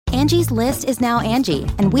Angie's List is now Angie,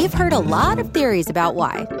 and we've heard a lot of theories about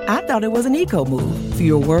why. I thought it was an eco move.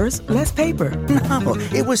 Fewer words, less paper. No,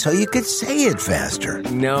 it was so you could say it faster.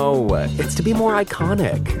 No, it's to be more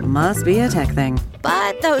iconic. Must be a tech thing.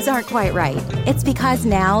 But those aren't quite right. It's because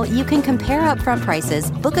now you can compare upfront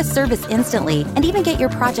prices, book a service instantly, and even get your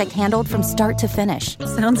project handled from start to finish.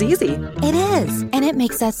 Sounds easy. It is, and it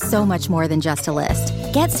makes us so much more than just a list.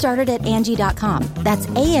 Get started at Angie.com. That's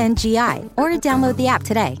ANGI, or download the app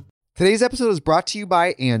today. Today's episode is brought to you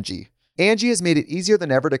by Angie. Angie has made it easier than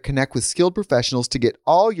ever to connect with skilled professionals to get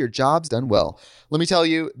all your jobs done well. Let me tell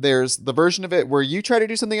you, there's the version of it where you try to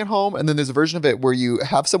do something at home, and then there's a version of it where you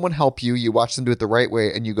have someone help you, you watch them do it the right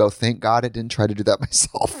way, and you go, thank God I didn't try to do that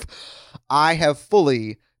myself. I have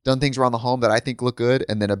fully done things around the home that I think look good,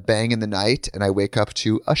 and then a bang in the night, and I wake up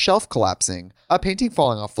to a shelf collapsing, a painting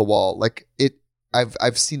falling off the wall.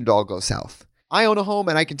 I've seen it all go south. I own a home,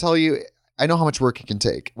 and I can tell you, I know how much work it can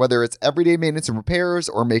take. Whether it's everyday maintenance and repairs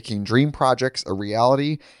or making dream projects a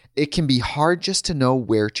reality, it can be hard just to know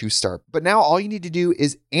where to start. But now all you need to do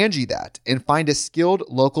is Angie that and find a skilled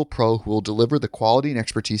local pro who will deliver the quality and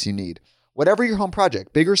expertise you need. Whatever your home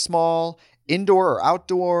project, big or small, indoor or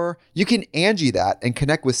outdoor, you can Angie that and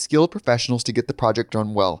connect with skilled professionals to get the project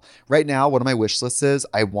done well. Right now, one of my wish lists is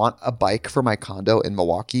I want a bike for my condo in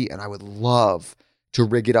Milwaukee, and I would love to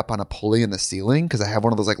rig it up on a pulley in the ceiling because I have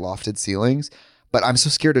one of those lofted ceilings, but I'm so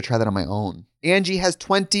scared to try that on my own. Angie has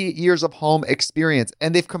 20 years of home experience,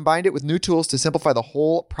 and they've combined it with new tools to simplify the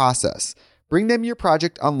whole process. Bring them your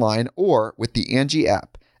project online or with the Angie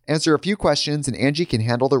app. Answer a few questions and Angie can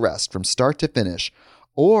handle the rest from start to finish,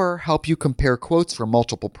 or help you compare quotes from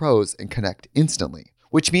multiple pros and connect instantly,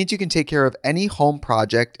 which means you can take care of any home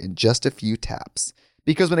project in just a few taps.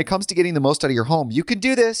 Because when it comes to getting the most out of your home, you can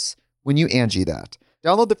do this when you Angie that.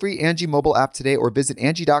 Download the free Angie mobile app today or visit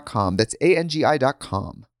Angie.com. That's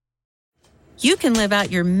ANGI.com. You can live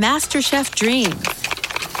out your MasterChef dreams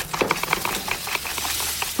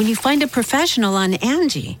when you find a professional on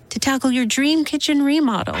Angie to tackle your dream kitchen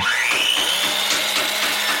remodel.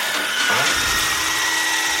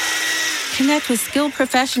 Connect with skilled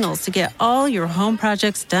professionals to get all your home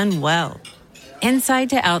projects done well. Inside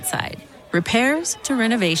to outside, repairs to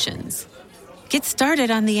renovations. Get started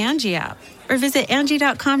on the Angie app or visit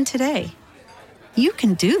Angie.com today. You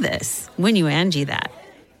can do this when you Angie that.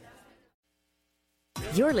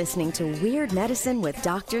 You're listening to Weird Medicine with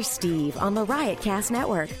Dr. Steve on the Riotcast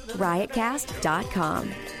Network,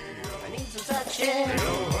 riotcast.com.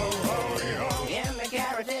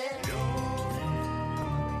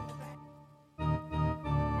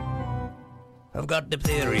 I've got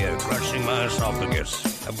diphtheria crushing my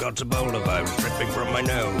esophagus. I've got Ebola virus dripping from my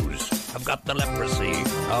nose. I've got the leprosy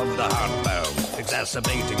of the heart valve,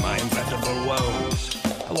 exacerbating my incredible woes.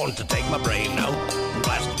 I want to take my brain out and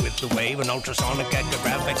blast it with the wave, an ultrasonic,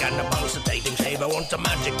 echographic, and a pulsating shave. I want a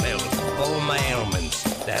magic pill for all my ailments,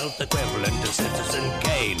 the health equivalent of Citizen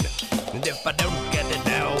Kane. And if I don't get it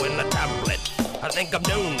now in a tablet, I think I'm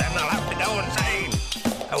doomed and I'll have to go insane.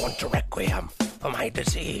 I want a requiem for my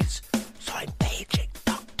disease, so I'm paging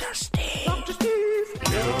Dr. Steve. Dr. Steve.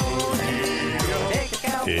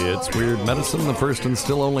 It's Weird Medicine, the first and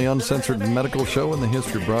still only uncensored medical show in the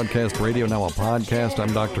history of broadcast radio, now a podcast.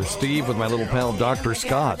 I'm Dr. Steve with my little pal, Dr.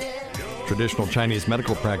 Scott, traditional Chinese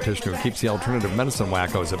medical practitioner who keeps the alternative medicine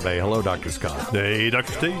wackos at bay. Hello, Dr. Scott. Hey,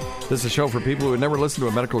 Dr. Steve. This is a show for people who have never listened to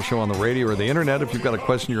a medical show on the radio or the internet. If you've got a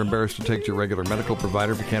question you're embarrassed to take to your regular medical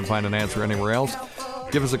provider, if you can't find an answer anywhere else,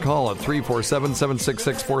 give us a call at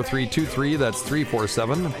 347-766-4323. That's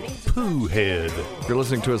 347-POO-HEAD. If you're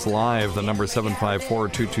listening to us live, the number is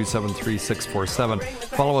 754-227-3647.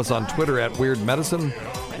 Follow us on Twitter at Weird Medicine,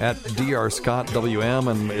 at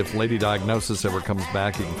DrScottWM, and if Lady Diagnosis ever comes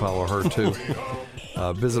back, you can follow her too.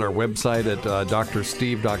 Visit our website at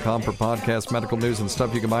drsteve.com for podcast, medical news, and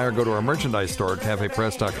stuff you can buy, or go to our merchandise store at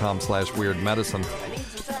cafepress.com/weirdmedicine.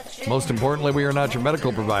 Most importantly, we are not your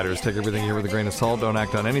medical providers. Take everything you hear with a grain of salt. Don't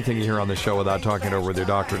act on anything you hear on the show without talking it over with your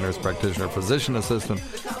doctor, nurse practitioner, physician assistant,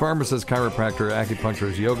 pharmacist, chiropractor,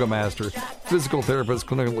 acupuncturist, yoga master, physical therapist,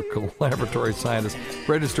 clinical laboratory scientist,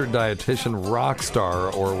 registered dietitian, rock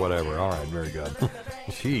star, or whatever. All right, very good.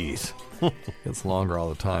 Jeez. It's longer all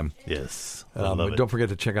the time. Yes. I love it. Don't forget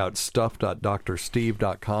to check out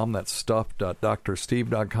stuff.drsteve.com. That's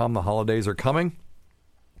stuff.drsteve.com. The holidays are coming.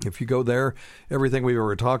 If you go there, everything we've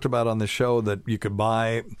ever talked about on the show that you could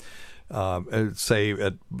buy, say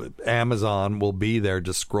at Amazon, will be there.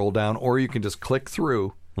 Just scroll down, or you can just click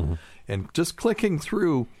through. Mm-hmm. And just clicking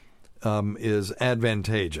through is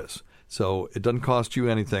advantageous. So it doesn't cost you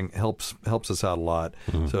anything, helps us out a lot.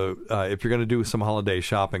 Mm-hmm. So if you're going to do some holiday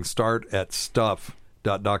shopping, start at stuff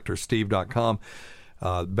shop.drsteve.com.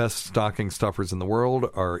 Best stocking stuffers in the world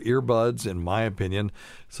are earbuds, in my opinion,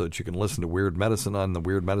 so that you can listen to Weird Medicine on the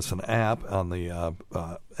Weird Medicine app on the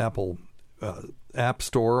Apple App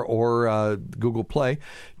Store or Google Play.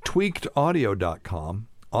 Tweakedaudio.com.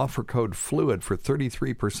 Offer code FLUID for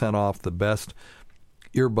 33% off the best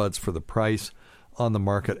earbuds for the price on the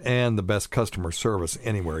market and the best customer service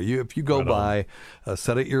anywhere. If you go buy a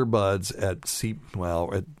set of earbuds at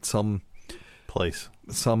some place,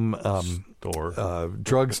 some store,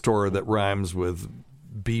 drugstore that rhymes with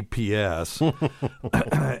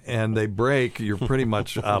BPS, and they break, you're pretty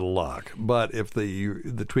much out of luck. But if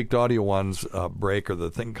the Tweaked Audio ones break, or the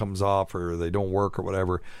thing comes off, or they don't work, or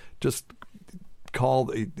whatever, just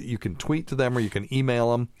call. You can tweet to them, or you can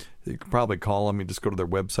email them. You can probably call them. You just go to their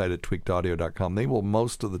website at tweakedaudio.com. They will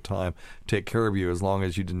most of the time take care of you, as long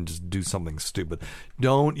as you didn't just do something stupid.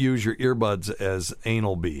 Don't use your earbuds as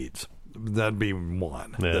anal beads. That'd be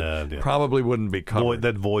one. Probably wouldn't be covered.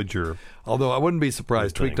 That voids your. Although I wouldn't be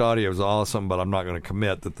surprised. Tweaked Audio is awesome, but I'm not going to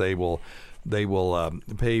commit that they will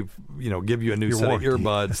pay, give you a new set of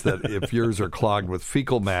earbuds that if yours are clogged with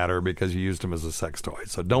fecal matter because you used them as a sex toy.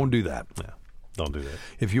 So don't do that. Yeah, don't do that.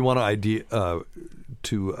 If you want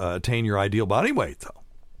to attain your ideal body weight, though,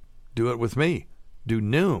 do it with me. Do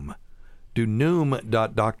Noom. Do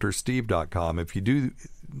Noom.drsteve.com. If you do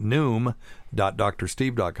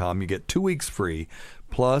Noom.drsteve.com, you get 2 weeks free,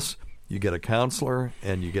 plus you get a counselor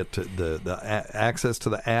and you get to the access to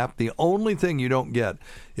the app. The only thing you don't get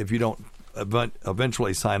if you don't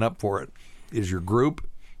eventually sign up for it is your group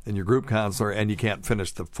and your group counselor, and you can't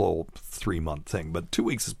finish the full 3-month thing. But 2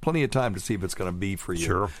 weeks is plenty of time to see if it's going to be for you.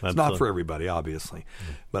 Sure. It's not for everybody, obviously.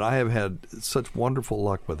 But I have had such wonderful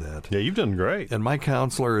luck with that. Yeah, you've done great. And my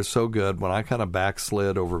counselor is so good. When I kind of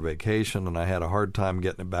backslid over vacation and I had a hard time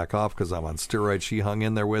getting it back off because I'm on steroids, she hung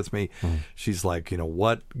in there with me. She's like,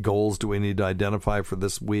 what goals do we need to identify for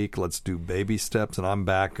this week? Let's do baby steps. And I'm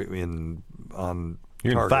back on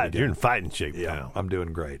You're in fighting shape now. I'm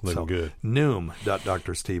doing great. Looking good.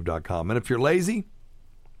 Noom.drsteve.com. And if you're lazy,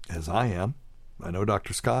 as I am, I know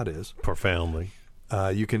Dr. Scott is. Profoundly.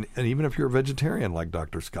 You can, and even if you're a vegetarian like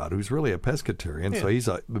Dr. Scott, who's really a pescatarian,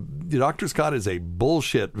 so Dr. Scott is a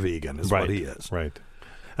bullshit vegan, is what he is. Right.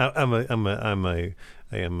 I am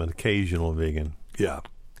an occasional vegan. Yeah.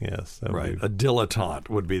 Yes. Right. A dilettante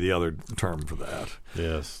would be the other term for that.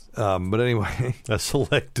 Yes. But anyway. A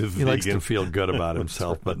selective vegan. He likes to feel good about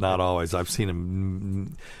himself, but not always. I've seen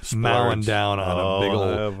him mowing down on a big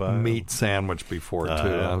old meat sandwich before, too.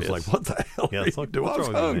 I was like, what the hell are you doing? I was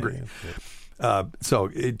hungry. So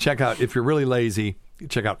check out, if you're really lazy,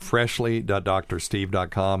 check out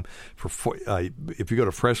freshly.drsteve.com. If you go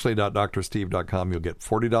to freshly.drsteve.com, you'll get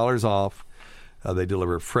 $40 off. They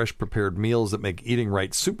deliver fresh prepared meals that make eating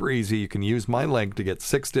right super easy. You can use my link to get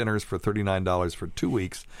 6 dinners for $39 for 2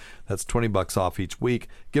 weeks. That's $20 off each week.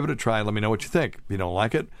 Give it a try. Let me know what you think. If you don't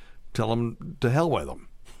like it, tell them to hell with them.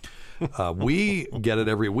 We get it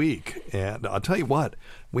every week. And I'll tell you what,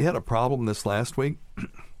 we had a problem this last week.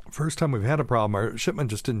 First time we've had a problem, our shipment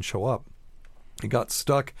just didn't show up. It got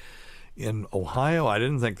stuck in Ohio. I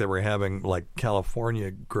didn't think they were having like California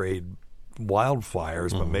grade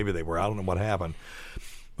wildfires, but maybe they were. I don't know what happened,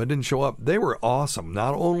 but it didn't show up. They were awesome.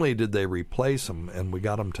 Not only did they replace them, and we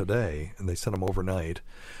got them today, and they sent them overnight,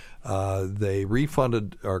 they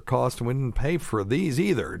refunded our cost, and we didn't pay for these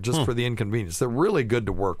either, just for the inconvenience. They're really good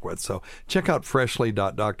to work with. So check out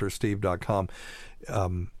freshly.drsteve.com.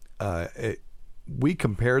 We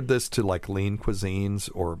compared this to like lean cuisines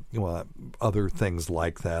or other things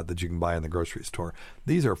like that you can buy in the grocery store.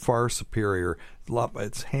 These are far superior.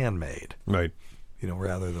 It's handmade, right?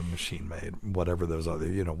 Rather than machine made. Whatever those other,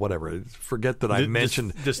 whatever. Forget that I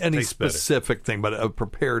mentioned any specific thing, but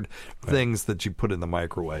prepared things that you put in the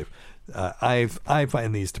microwave. I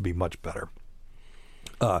find these to be much better.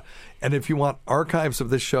 And if you want archives of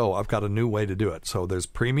this show, I've got a new way to do it. So there's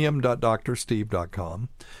premium.drsteve.com.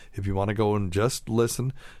 If you want to go and just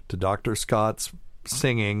listen to Dr. Scott's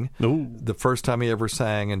singing the first time he ever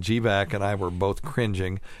sang, and GVAC and I were both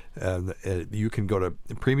cringing, you can go to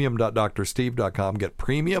premium.drsteve.com, get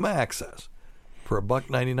premium access for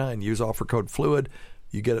 $1.99. Use offer code FLUID.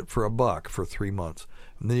 You get it for $1 for 3 months.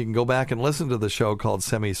 And then you can go back and listen to the show called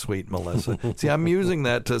Semi-Sweet Melissa. See, I'm using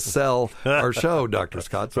that to sell our show, Dr.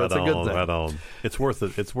 Scott, so that's a good thing. Right on. It's worth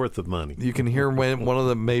it. It's worth the money. You can hear one of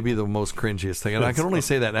the maybe the most cringiest thing, and I can only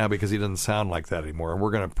say that now because he doesn't sound like that anymore. And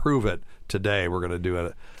we're going to prove it today. We're going to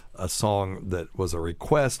do a song that was a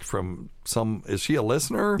request from some. Is she a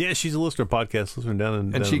listener? Yeah, she's a listener, podcast listener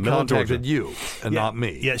down in she in contacted you and not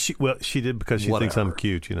me. Yeah, she did because she thinks I'm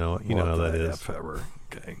cute. You know how that is. Ever.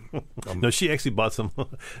 Okay. No, she actually bought some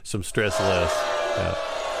Stress Less. Yeah.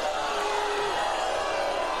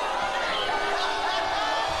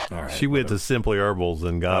 All right, she went to Simply Herbals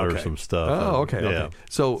and got her some stuff. Oh, okay. Yeah. Okay.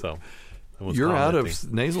 So you're out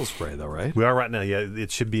of nasal spray, though, right? We are right now. Yeah,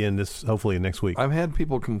 it should be in this, hopefully next week. I've had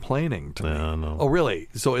people complaining to me. No. Oh, really?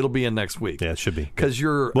 So it'll be in next week? Yeah, it should be. Because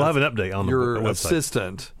we'll have an update on your the website.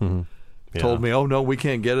 assistant told me, oh, no, we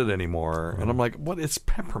can't get it anymore. And I'm like, what? It's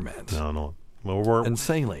peppermint. No. Well, and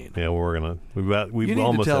saline. Yeah, we're going to. We need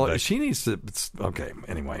almost to tell have her. that. She needs to. Okay,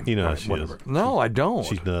 anyway. You know how right, she whatever. is. No, I don't.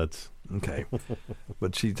 She's nuts. Okay.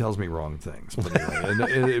 But she tells me wrong things. But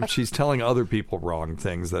anyway, and if she's telling other people wrong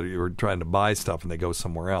things, that you're trying to buy stuff and they go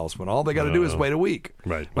somewhere else, when all they got to do is wait a week.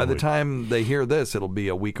 Right. By the time they hear this, it'll be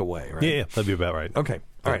a week away, right? Yeah, that'd be about right. Okay.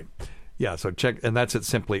 All right. Yeah, so check, and that's at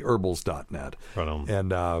simplyherbals.net. Right on.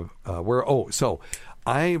 And so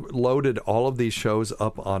I loaded all of these shows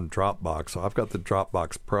up on Dropbox. So I've got the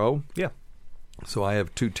Dropbox Pro. Yeah. So I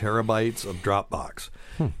have 2 terabytes of Dropbox.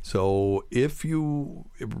 So if you,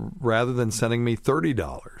 rather than sending me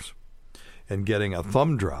 $30 and getting a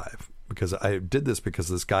thumb drive, because I did this because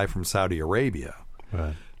this guy from Saudi Arabia,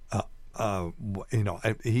 right.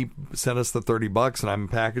 He sent us the $30 and I'm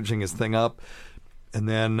packaging his thing up. And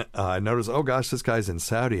then I noticed, oh gosh, this guy's in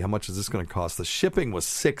Saudi. How much is this going to cost? The shipping was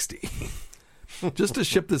 $60 just to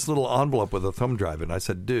ship this little envelope with a thumb drive. And I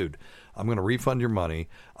said, dude, I'm going to refund your money.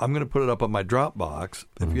 I'm going to put it up on my Dropbox.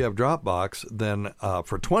 If you have Dropbox, then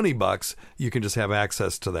for $20, you can just have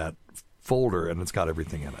access to that folder and it's got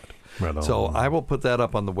everything in it. Right on. So I will put that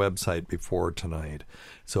up on the website before tonight.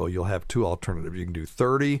 So you'll have 2 alternatives. You can do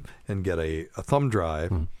 30 and get a thumb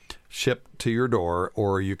drive shipped to your door,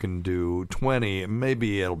 or you can do 20.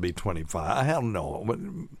 Maybe it'll be 25. I don't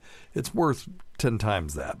know. It's worth 10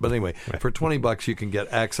 times that. But anyway, for $20, you can get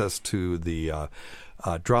access to the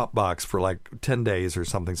Dropbox for like 10 days or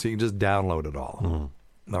something. So you can just download it all.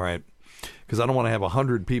 All right. Because I don't want to have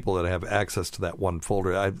 100 people that have access to that one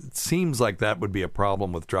folder. It seems like that would be a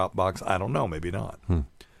problem with Dropbox. I don't know. Maybe not.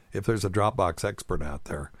 If there's a Dropbox expert out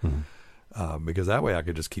there. Because that way I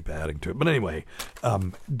could just keep adding to it. But anyway,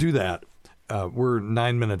 do that. We're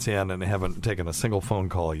 9 minutes in and haven't taken a single phone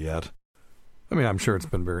call yet. I mean, I'm sure it's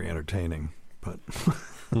been very entertaining. But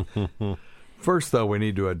first, though, we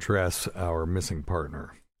need to address our missing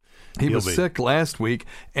partner. He was sick last week,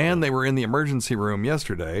 and they were in the emergency room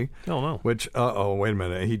yesterday. Oh, no. Which, wait a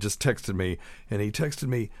minute. He just texted me, and he texted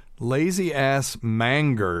me, lazy ass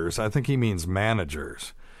mangers. I think he means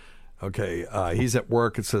managers. Okay, he's at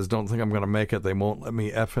work. It says, don't think I'm going to make it. They won't let me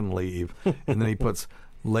effing leave. And then he puts,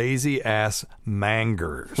 lazy ass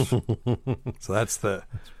mangers. So that's the...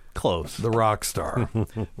 Close. The rock star.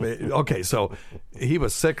 Okay, so he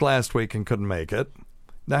was sick last week and couldn't make it.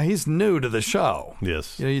 Now, he's new to the show.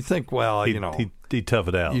 Yes. You think, well, he'd tough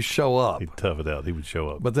it out. You show up. He'd tough it out. He would show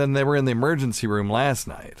up. But then they were in the emergency room last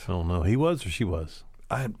night. Oh, no. He was or she was?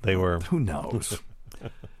 They were. Who knows?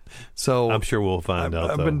 So I'm sure we'll find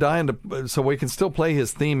out. I've been dying to, so we can still play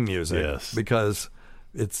his theme music. Yes. Because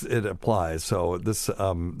it applies. So this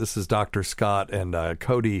is Dr. Scott and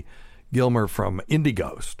Cody Gilmer from Indie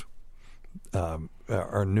Ghost,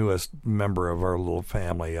 our newest member of our little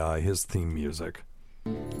family. His theme music.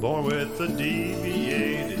 Born with a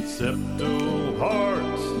deviated septal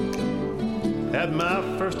heart, had my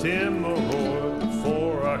first hemorrhoid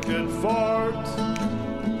before I could fart,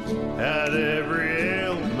 had every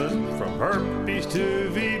ailment from herpes to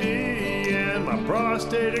VD, and my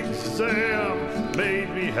prostate exam made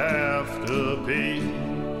me have to pee.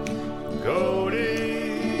 Cody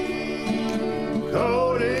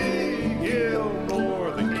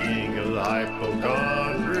Gilmore, the king of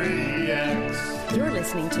hypochondriacs. You're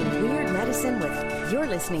listening to Weird Medicine with... You're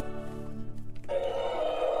listening...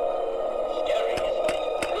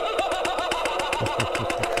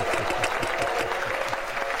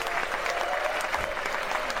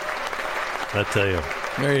 I tell you.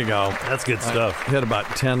 There you go. That's good stuff. I hit about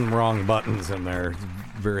 10 wrong buttons in there.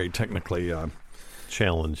 Very technically...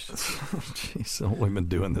 challenged. Jeez, I've only been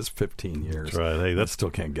doing this 15 years. That's right. Hey, I still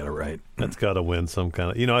can't get it right. That's got to win some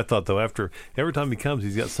kind of... I thought, though, after every time he comes,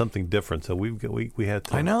 he's got something different. So we had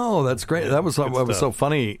to... I know. That's great. That was what was so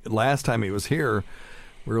funny. Last time he was here,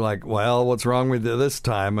 we were like, well, what's wrong with you this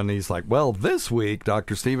time? And he's like, well, this week,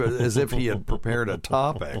 Dr. Steve, as if he had prepared a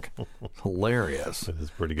topic. Hilarious. It is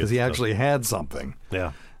pretty good because he stuff. actually had something.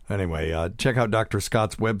 Yeah. Anyway, check out Dr.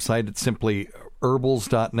 Scott's website. It's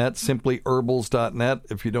simplyherbals.net, simplyherbals.net.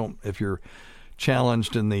 If you're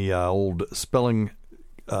challenged in the old spelling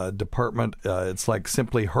department, it's like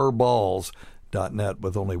simplyherballs.net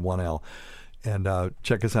with only one L. And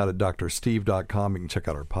check us out at drsteve.com. You can check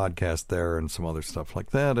out our podcast there and some other stuff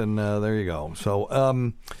like that. And there you go. So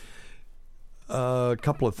a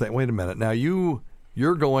couple of things. Wait a minute. Now,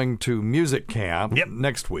 you're going to music camp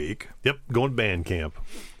next week. Yep, going to band camp.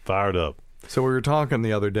 Fired up. So we were talking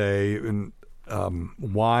the other day and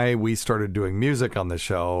why we started doing music on the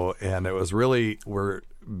show, and it was really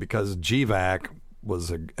because GVAC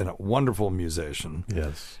was a wonderful musician.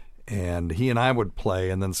 Yes. And he and I would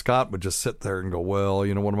play, and then Scott would just sit there and go, well,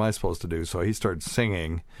 what am I supposed to do? So he started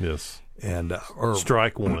singing. Yes. And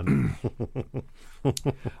strike one.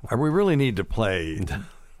 We really need to play.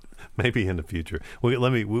 Maybe in the future.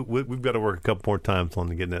 We've got to work a couple more times on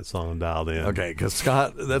getting that song dialed in. Okay, because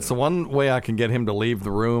Scott, that's the one way I can get him to leave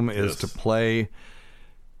the room is to play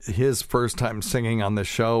his first time singing on the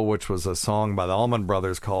show, which was a song by the Allman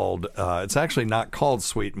Brothers called, it's actually not called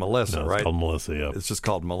Sweet Melissa, right? It's called Melissa, yeah. It's just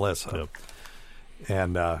called Melissa. Yep.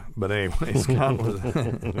 And, but anyway, Scott was,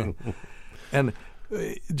 and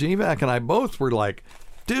GVAC and I both were like,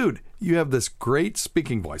 dude, you have this great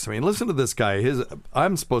speaking voice. I mean, listen to this guy.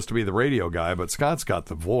 I'm supposed to be the radio guy, but Scott's got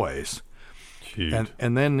the voice.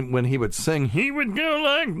 And then when he would sing, he would go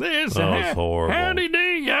like this. Oh, it's horrible. Howdy do,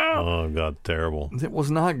 y'all. Oh, God, terrible. It was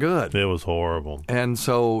not good. It was horrible. And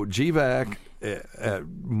so GVAC,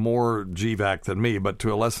 more GVAC than me, but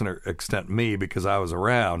to a lesser extent me, because I was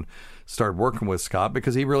around, started working with Scott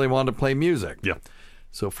because he really wanted to play music. Yeah.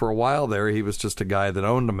 So for a while there, he was just a guy that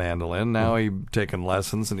owned a mandolin. Now he's taking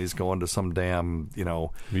lessons, and he's going to some damn,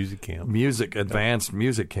 music camp, advanced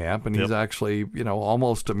music camp, and he's actually,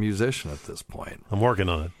 almost a musician at this point. I'm working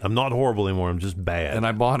on it. I'm not horrible anymore. I'm just bad. And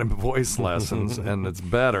I bought him voice lessons, and it's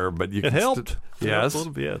better. But it helped. Yes,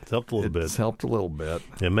 it's helped a little bit. It's helped a little bit.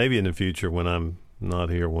 Yeah, maybe in the future when I'm not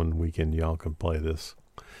here one weekend, y'all can play this.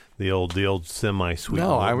 The old semi-sweet.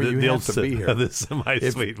 No, you have to be here. The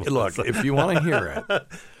semi-sweet. Look, if you want to hear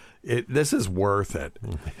it, this is worth it.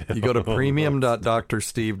 You go to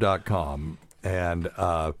premium.drsteve.com, and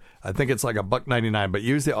I think it's like $1.99, but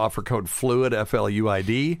use the offer code FLUID,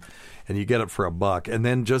 FLUID, and you get it for $1, and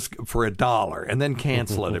then just for $1, and then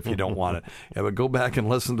cancel it if you don't want it. And but go back and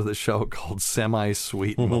listen to the show called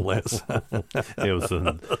Semi-Sweet Melissa. It was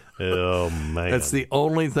oh man, that's the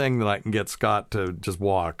only thing that I can get Scott to just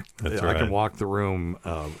walk. That's I right. can walk the room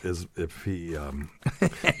is if he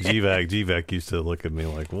GVAC used to look at me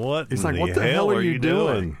like, what? He's like, what the hell are you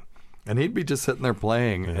doing? And he'd be just sitting there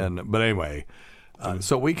playing. Yeah. But anyway.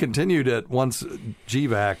 So we continued it once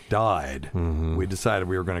GVAC died. Mm-hmm. We decided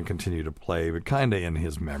we were going to continue to play, but kind of in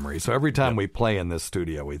his memory. So every time we play in this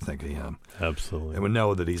studio, we think of him. Absolutely. And we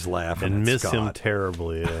know that he's laughing and at miss Scott. him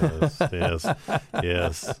terribly. Yes.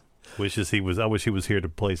 Yes. I wish he was here to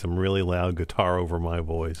play some really loud guitar over my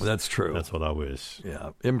voice. That's true. That's what I wish.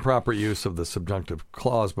 Yeah. Improper use of the subjunctive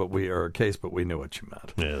clause, but we knew what you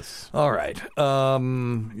meant. Yes. All right.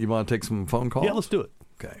 You want to take some phone calls? Yeah, let's do it.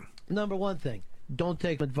 Okay. Number one thing. Don't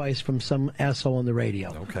take advice from some asshole on the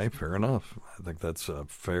radio. Okay, fair enough. I think that's a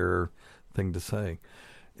fair thing to say.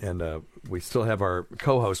 And we still have our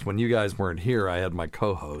co-host. When you guys weren't here, I had my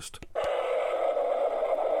co-host.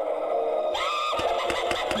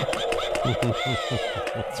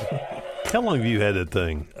 How long have you had that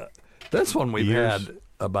thing? This one we've Years? had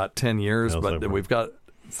about 10 years, but we've got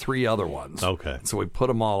 3 other ones. Okay. So we put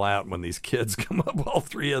them all out. When these kids come up,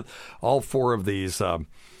 all 4 of these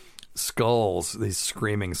skulls, these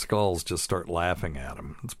screaming skulls, just start laughing at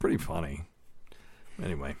him. It's pretty funny.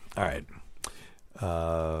 Anyway, all right.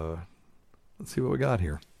 Let's see what we got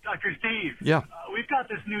here. Dr. Steve. Yeah. We've got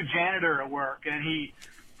this new janitor at work, and he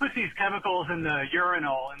puts these chemicals in the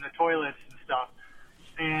urinal and the toilets and stuff.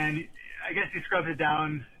 And I guess he scrubs it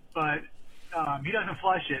down, but he doesn't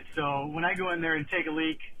flush it. So when I go in there and take a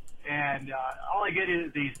leak, and all I get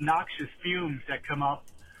is these noxious fumes that come up.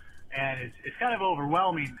 And it's kind of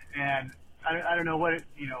overwhelming, and I don't know what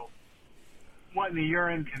what in the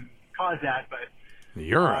urine can cause that, but the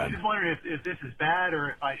urine. I'm just wondering if this is bad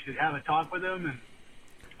or if I should have a talk with him, and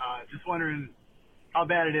just wondering how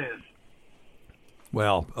bad it is.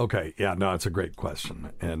 Well, okay, yeah, no, it's a great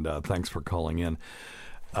question, and thanks for calling in.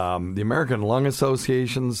 The American Lung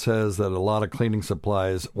Association says that a lot of cleaning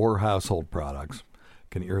supplies or household products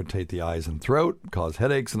can irritate the eyes and throat, cause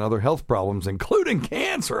headaches and other health problems, including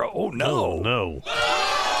cancer. Oh, no. Oh, no.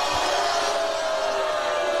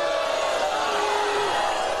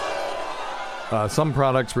 Some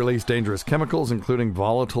products release dangerous chemicals, including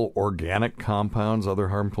volatile organic compounds. Other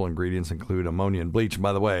harmful ingredients include ammonia and bleach.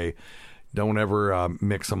 By the way, don't ever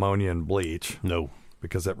mix ammonia and bleach. No.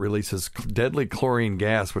 because it releases deadly chlorine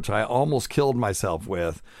gas, which I almost killed myself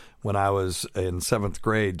with when I was in 7th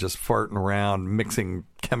grade, just farting around, mixing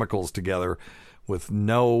chemicals together with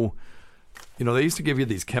no... they used to give you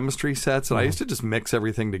these chemistry sets, and I used to just mix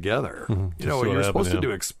everything together. You're supposed to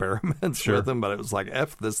do experiments with them, but it was like,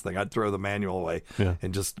 F this thing. I'd throw the manual away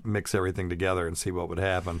and just mix everything together and see what would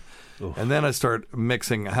happen. Oof. And then I start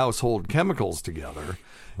mixing household chemicals together.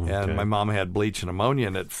 Okay. And my mom had bleach and ammonia,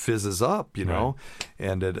 and it fizzes up,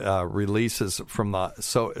 and it releases from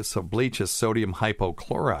so bleach is sodium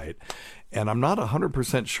hypochlorite. And I'm not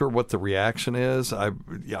 100% sure what the reaction is. I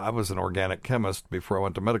was an organic chemist before I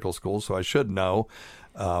went to medical school, so I should know.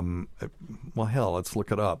 Well, hell, let's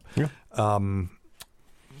look it up. Yeah.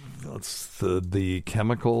 Let's the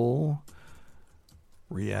chemical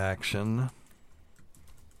reaction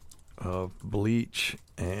of bleach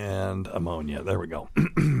and ammonia. There we go.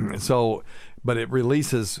 But it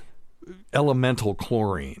releases elemental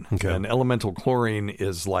chlorine. Okay. And elemental chlorine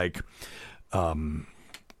is like...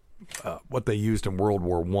 what they used in World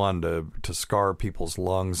War I to scar people's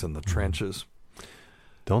lungs in the trenches.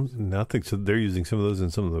 I think so. They're using some of those in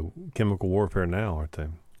some of the chemical warfare now, aren't they?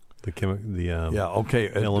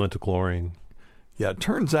 Elemental chlorine. Yeah, it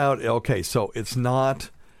turns out, so it's not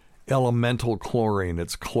elemental chlorine,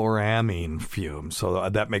 it's chloramine fumes. So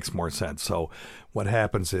that makes more sense. So what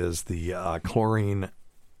happens is the chlorine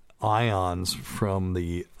ions from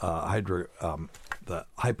the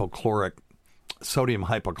hypochloric sodium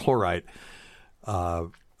hypochlorite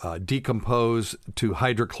decompose to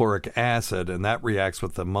hydrochloric acid, and that reacts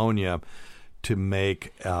with ammonia to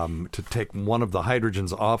make to take one of the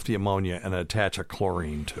hydrogens off the ammonia and attach a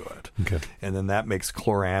chlorine to it. Okay. And then that makes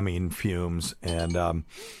chloramine fumes, and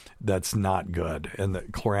that's not good. And the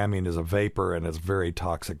chloramine is a vapor, and it's very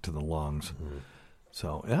toxic to the lungs. Mm-hmm.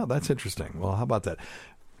 So, yeah, that's interesting. Well, how about that?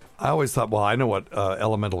 I always thought, I know what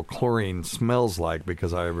elemental chlorine smells like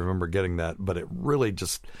because I remember getting that, but it really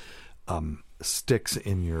just sticks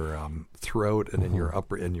in your throat and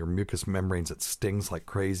in your mucous membranes. It stings like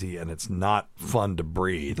crazy, and it's not fun to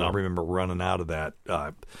breathe. No. I remember running out of that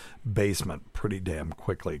basement pretty damn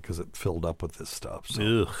quickly because it filled up with this stuff.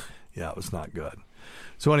 So, yeah, it was not good.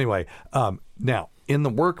 So anyway, now in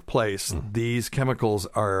the workplace, these chemicals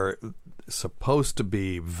are supposed to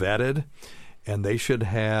be vetted. And they should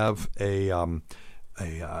have an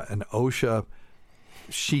OSHA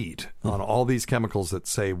sheet on all these chemicals that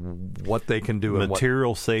say what they can do.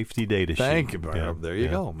 Material safety data sheet. Thank you, Barb. There you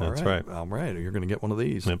go. That's right. All right. You're going to get one of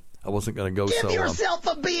these. Yep. I wasn't going to go Give yourself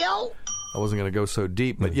a bill. I wasn't going to go so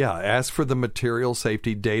deep. But, ask for the material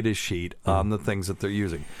safety data sheet on the things that they're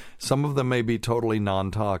using. Some of them may be totally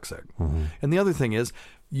non-toxic. Mm-hmm. And the other thing is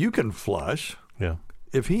you can flush. Yeah.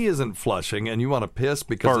 If he isn't flushing and you want to piss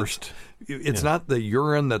because it's not the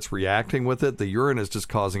urine that's reacting with it. The urine is just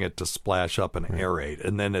causing it to splash up and aerate,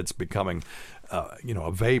 and then it's becoming,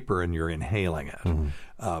 a vapor, and you're inhaling it.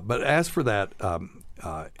 Mm-hmm. But as for that,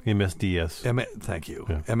 MSDS. Thank you,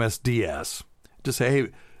 MSDS. Just say, hey,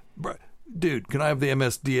 dude, can I have the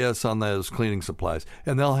MSDS on those cleaning supplies?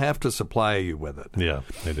 And they'll have to supply you with it. Yeah,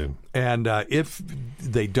 they do. And if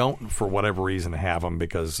they don't, for whatever reason, have them,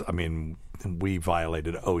 because we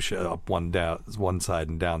violated OSHA up one side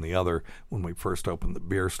and down the other when we first opened the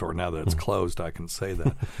beer store. Now that it's closed, I can say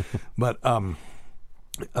that. But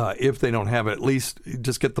if they don't have it, at least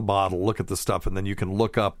just get the bottle, look at the stuff, and then you can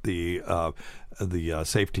look up the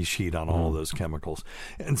safety sheet on all of those chemicals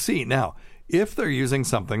and see. Now, if they're using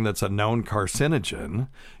something that's a known carcinogen,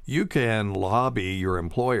 you can lobby your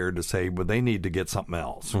employer to say, well, they need to get something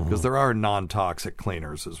else, because there are non-toxic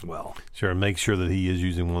cleaners as well. Sure, and make sure that he is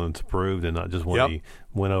using one that's approved and not just one he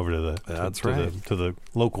went over to the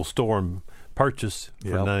local store and purchased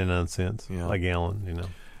for 99 cents a gallon.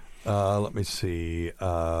 Let me see.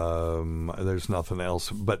 There's nothing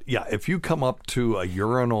else. But, if you come up to a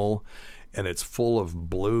urinal and it's full of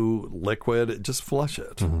blue liquid, just flush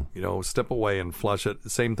it. Mm-hmm. Step away and flush it.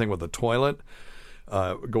 Same thing with the toilet.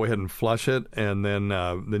 Go ahead and flush it, and then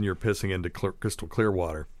you're pissing into crystal clear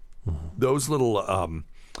water. Mm-hmm. Those little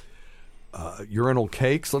urinal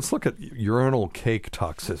cakes. Let's look at urinal cake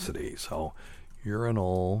toxicity. So,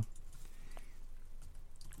 urinal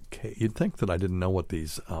cake. You'd think that I didn't know what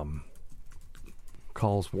these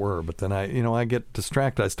calls were, but then I get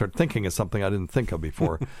distracted. I start thinking of something I didn't think of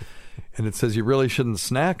before. And it says you really shouldn't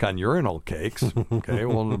snack on urinal cakes. Okay,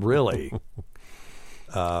 well, really.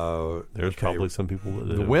 There's probably some people that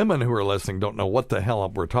do. The women who are listening don't know what the hell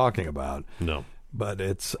we're talking about. No. But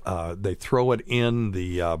it's they throw it in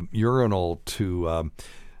the urinal to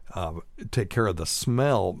take care of the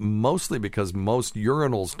smell, mostly because most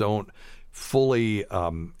urinals don't fully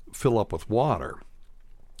fill up with water.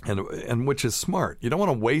 and which is smart. You don't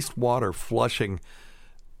want to waste water flushing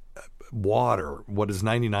water, what is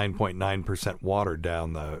 99.9% water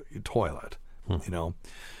down the toilet,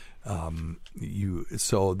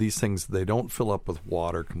 so these things, they don't fill up with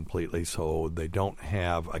water completely, so they don't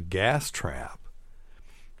have a gas trap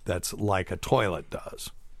that's like a toilet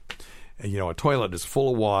does. And, a toilet is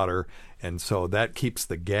full of water, and so that keeps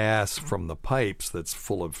the gas from the pipes that's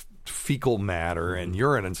full of fecal matter and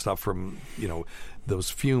urine and stuff from,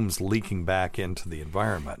 those fumes leaking back into the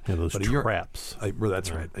environment. Yeah, those traps.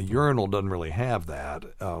 That's right. A urinal doesn't really have that.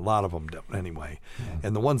 A lot of them don't anyway.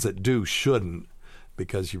 And the ones that do shouldn't,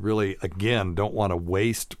 because you really, again, don't want to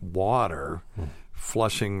waste water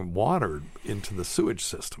flushing water into the sewage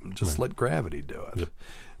system. Just let gravity do it. Yep.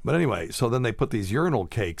 But anyway, so then they put these urinal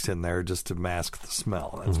cakes in there just to mask the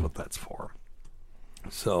smell. That's what that's for.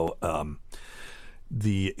 So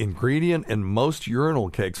the ingredient in most urinal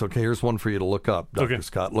cakes, okay, here's one for you to look up, Dr.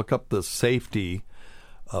 Scott. Look up the safety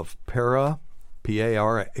of Para,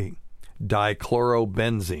 P-A-R-A,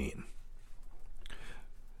 dichlorobenzene.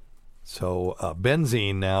 So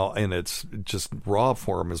benzene now in its just raw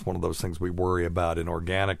form is one of those things we worry about in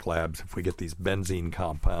organic labs if we get these benzene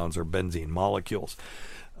compounds or benzene molecules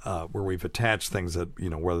where we've attached things that,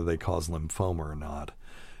 whether they cause lymphoma or not.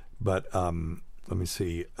 But let me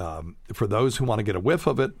see. For those who want to get a whiff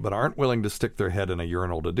of it but aren't willing to stick their head in a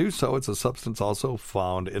urinal to do so, it's a substance also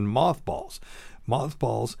found in mothballs.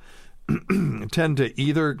 Mothballs tend to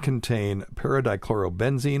either contain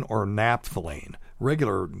paradichlorobenzene or naphthalene.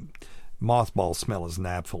 Regular mothball smell is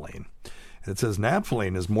naphthalene. And it says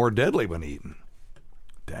naphthalene is more deadly when eaten.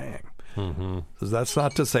 Dang. So that's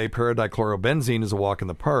not to say paradichlorobenzene is a walk in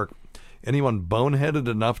the park. Anyone boneheaded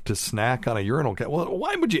enough to snack on a urinal cake? Well,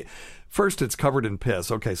 why would you? First, it's covered in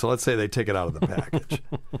piss. Okay, so let's say they take it out of the package.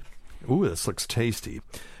 Ooh, this looks tasty.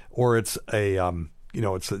 Or it's a,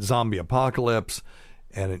 it's a zombie apocalypse,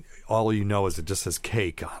 and all you know is it just says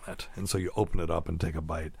cake on it. And so you open it up and take a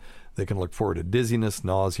bite. They can look forward to dizziness,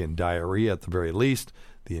 nausea, and diarrhea at the very least.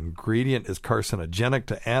 The ingredient is carcinogenic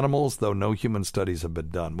to animals, though no human studies have been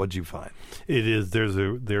done. What'd you find? It is.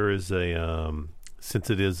 There is a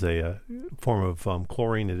since it is a form of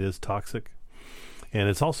chlorine, it is toxic, and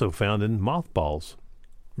it's also found in mothballs.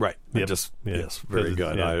 Right. Yep. Yes, very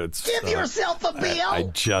good. Yeah. Give yourself a bill. I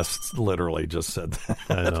just literally just said that.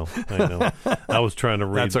 I know. I was trying to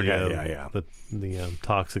read That's okay. the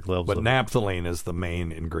toxic levels. But naphthalene is the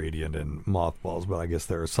main ingredient in mothballs, but I guess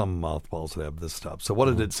there are some mothballs that have this stuff. So what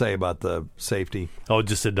did it say about the safety? Oh, it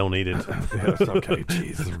just said don't eat it. Yes, okay,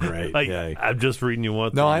 Jesus, great. I'm just reading you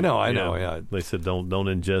what. No, I know, yeah. They said don't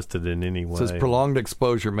ingest it in any way. It says prolonged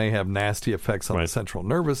exposure may have nasty effects on the central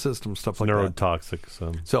nervous system, stuff like that.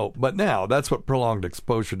 Neurotoxic. So, but now that's what prolonged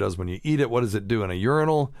exposure does when you eat it. What does it do in a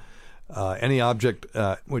urinal? Any object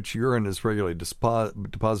which urine is regularly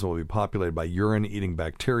deposited will be populated by urine-eating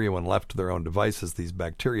bacteria. When left to their own devices, these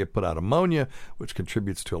bacteria put out ammonia, which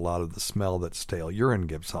contributes to a lot of the smell that stale urine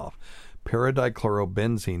gives off.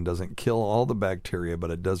 Paradichlorobenzene doesn't kill all the bacteria,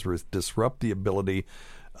 but it does disrupt the ability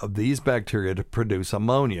of these bacteria to produce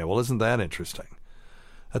ammonia. Well, isn't that interesting?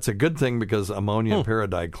 That's a good thing because ammonia and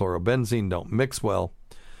paradichlorobenzene don't mix well.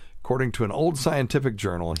 According to an old scientific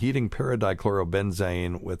journal, heating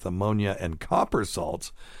paradichlorobenzene with ammonia and copper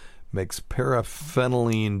salts makes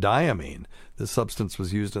paraphenylenediamine. This substance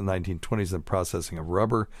was used in the 1920s in the processing of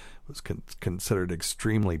rubber. It was considered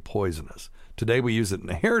extremely poisonous. Today we use it in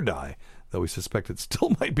a hair dye, though we suspect it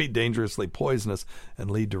still might be dangerously poisonous and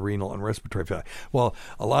lead to renal and respiratory failure. Well,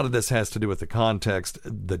 a lot of this has to do with the context,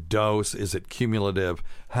 the dose. Is it cumulative?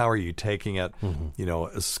 How are you taking it?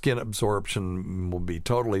 Skin absorption will be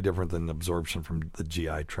totally different than absorption from the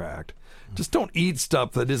GI tract. Just don't eat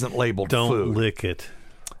stuff that isn't labeled food. Don't lick it.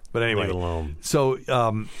 But anyway, leave it alone. So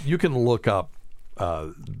you can look up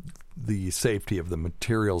the safety of the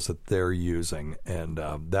materials that they're using, and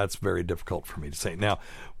that's very difficult for me to say. Now,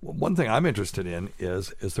 one thing I'm interested in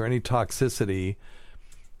is there any toxicity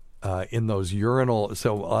in those urinal?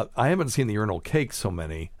 So I haven't seen the urinal cakes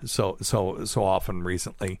so often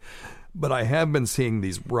recently, but I have been seeing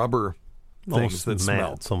these rubber things that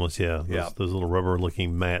smell. Almost, yeah. Those little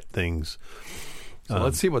rubber-looking matte things. So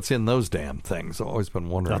let's see what's in those damn things. I've always been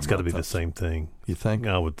wondering. That's got to be the same thing. You think?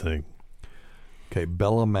 I would think. Okay,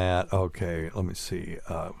 Bellamat. Okay, let me see.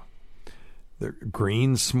 The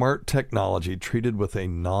green smart technology treated with a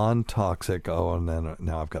non-toxic. Oh, and then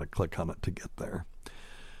now I've got to click on it to get there.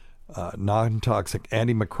 Non-toxic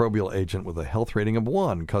antimicrobial agent with a health rating of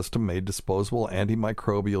 1. Custom-made disposable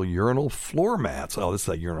antimicrobial urinal floor mats. Oh, this is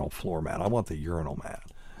a urinal floor mat. I want the urinal mat.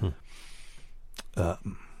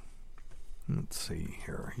 Let's see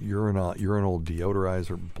here. Urinal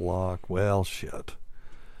deodorizer block. Well, shit.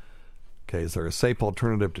 Okay, is there a safe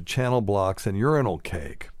alternative to channel blocks and urinal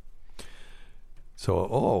cake?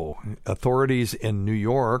 So, authorities in New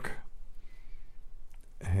York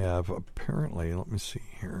have apparently, let me see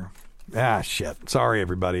here. Shit. Sorry,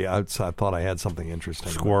 everybody. I thought I had something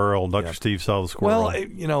interesting. Squirrel. Dr. Steve saw the squirrel.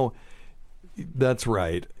 Well, that's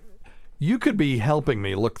right. You could be helping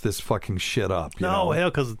me look this fucking shit up. Hell,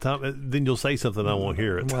 because then you'll say something I won't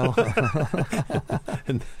hear it. Well,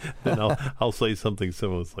 and I'll say something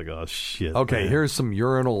similar. It's like, oh shit. Okay, here's some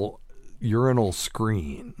urinal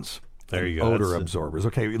screens. There you go. Odor absorbers.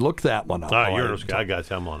 Okay, look that one up. All right, urinal screen. I got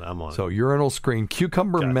you. I'm on. So urinal screen,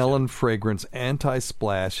 cucumber melon fragrance,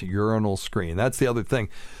 anti-splash urinal screen. That's the other thing.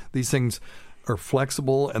 These things are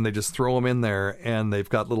flexible, and they just throw them in there, and they've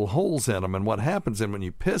got little holes in them. And what happens when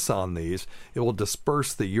you piss on these, it will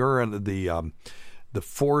disperse the urine, the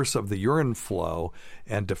force of the urine flow,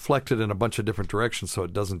 and deflect it in a bunch of different directions, so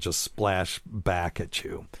it doesn't just splash back at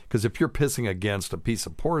you. Because if you're pissing against a piece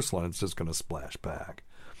of porcelain, it's just going to splash back.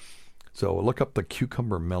 So look up the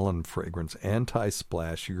cucumber melon fragrance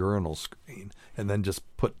anti-splash urinal screen, and then just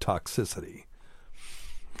put toxicity.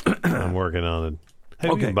 I'm working on it. Hey,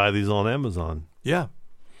 we can buy these on Amazon. Yeah.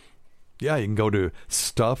 Yeah, you can go to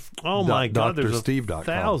stuff. Oh my God, there's drsteve.com.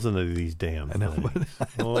 1,000 of these damn things.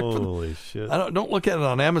 Holy shit! Don't look at it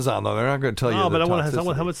on Amazon though. They're not going to tell you. Oh, but I want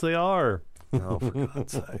how much they are. Oh, for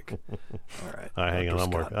God's sake! All right, hang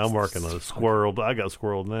on. I'm working on a squirrel. I got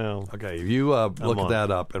squirrel now. Okay, you look that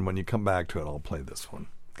up, and when you come back to it, I'll play this one.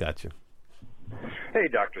 Gotcha. Hey,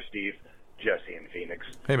 Dr. Steve, Jesse in Phoenix.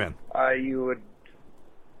 Hey, man. You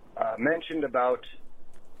had mentioned about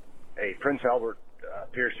a Prince Albert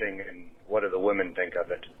piercing, and what do the women think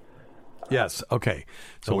of it? Yes. Okay.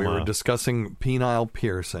 So we were discussing penile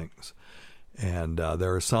piercings, and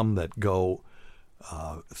there are some that go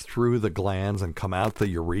through the glands and come out the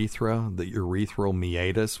urethral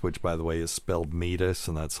meatus, which, by the way, is spelled meatus,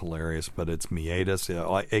 and that's hilarious, but it's meatus,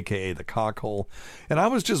 a.k.a. the cockhole. And I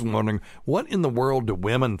was just wondering, what in the world do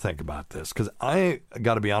women think about this? Because I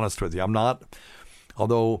got to be honest with you, I'm not,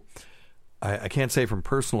 although I can't say from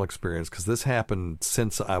personal experience, because this happened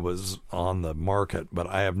since I was on the market, but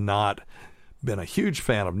I have not been a huge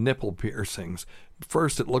fan of nipple piercings.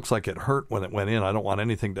 First, it looks like it hurt when it went in. I don't want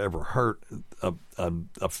anything to ever hurt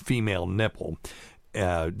a female nipple,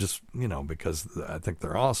 just, because I think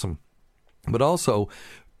they're awesome. But also,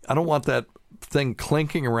 I don't want that thing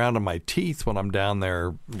clinking around in my teeth when I'm down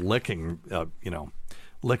there licking a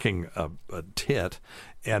tit.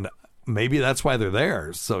 And maybe that's why they're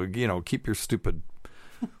there. So, keep your stupid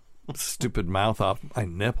mouth off my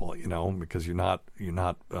nipple, because you're not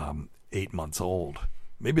 8 months old.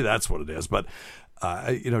 Maybe that's what it is. But,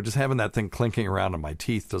 just having that thing clinking around in my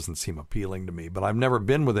teeth doesn't seem appealing to me. But I've never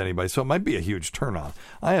been with anybody, so it might be a huge turn on.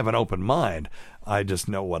 I have an open mind. I just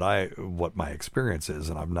know what my experience is,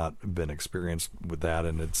 and I've not been experienced with that,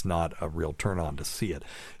 and it's not a real turn on to see it.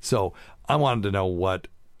 So I wanted to know what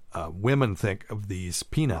women think of these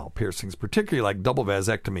penile piercings, particularly like double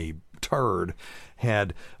vasectomy turd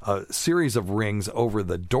had a series of rings over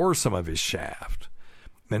the dorsum of his shaft.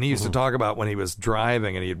 And he used to talk about when he was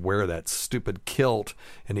driving and he'd wear that stupid kilt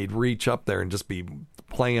and he'd reach up there and just be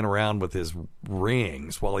playing around with his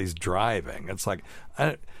rings while he's driving. It's like,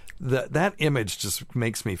 that image just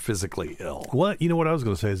makes me physically ill. What I was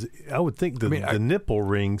going to say is I would think the nipple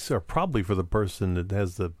rings are probably for the person that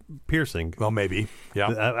has the piercing. Well, maybe.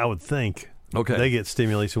 Yeah. I would think. Okay. They get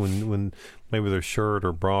stimulation when maybe their shirt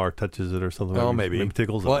or bra touches it or something. Oh, maybe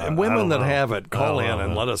tickles it. Well, and women that have it, call in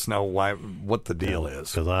and let us know what the deal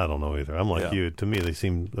is. Because I don't know either. I'm like you. To me, they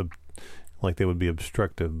seem like they would be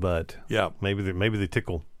obstructive, but maybe they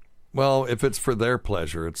tickle. Well, if it's for their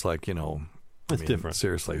pleasure, it's like, it's different.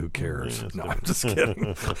 Seriously, who cares? Yeah, no, I'm just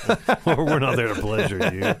kidding. We're not there to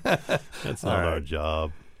pleasure you. That's not our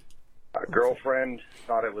job. A girlfriend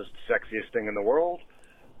thought it was the sexiest thing in the world.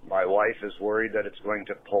 My wife is worried that it's going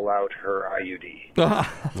to pull out her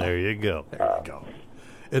IUD. There you go.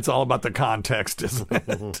 It's all about the context, isn't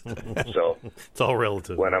it? So it's all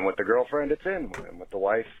relative. When I'm with the girlfriend, it's in. When I'm with the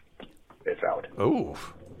wife, it's out. Ooh.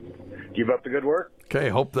 Keep up the good work. Okay,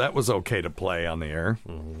 hope that was okay to play on the air.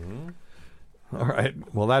 Mm-hmm. All right.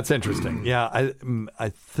 Well, that's interesting. Yeah, I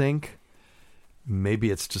think maybe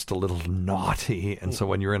it's just a little naughty, and so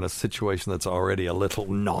when you're in a situation that's already a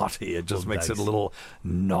little naughty, it just makes it a little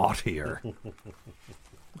naughtier.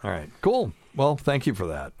 All right, cool. Well, thank you for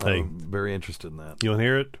that. Hey, I'm very interested in that. You want to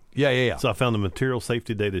hear it? Yeah. So I found the material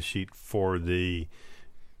safety data sheet for the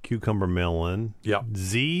cucumber melon. Yep.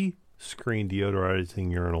 Z screen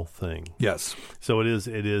deodorizing urinal thing. Yes. So it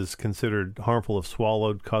is considered harmful if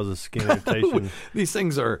swallowed, causes skin irritation. These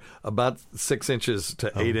things are about 6 inches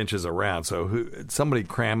to 8 inches around. So somebody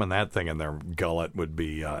cramming that thing in their gullet would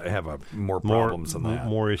be have more problems than that.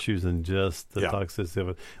 More issues than just the toxicity of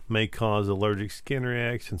it. May cause allergic skin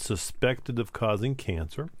reaction, suspected of causing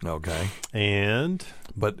cancer. Okay.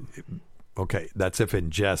 But okay, that's if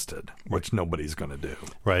ingested, which nobody's going to do.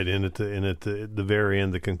 Right, and at the very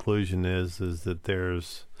end, the conclusion is that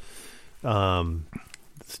there's,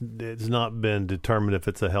 it's not been determined if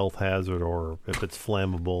it's a health hazard or if it's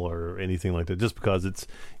flammable or anything like that. Just because it's,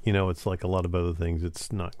 it's like a lot of other things.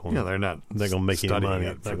 It's not going. Yeah, they're not going to make any money.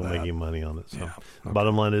 It They're going to make any money on it. So, yeah. Okay.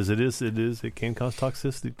 Bottom line is, it can cause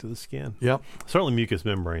toxicity to the skin. Yep. Certainly mucous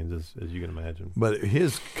membranes, as you can imagine. But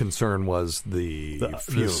his concern was the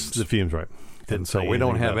fumes. The fumes, right. And so we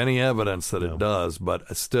don't have any evidence that it does,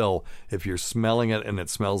 but still, if you're smelling it and it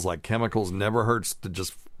smells like chemicals, never hurts to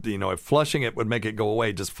just, if flushing it would make it go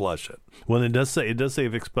away, just flush it. Well, it does say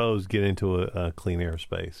if exposed, get into a clean air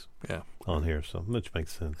space. Yeah. On here, so which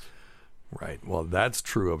makes sense. Right. Well, that's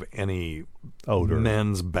true of any odor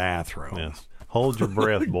men's bathroom. Yes. Hold your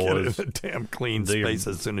breath, boys. Get in a damn clean space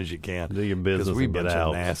as soon as you can. Do your business and get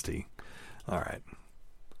out. Nasty. All right.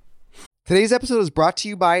 Today's episode is brought to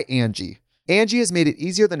you by Angie. Angie has made it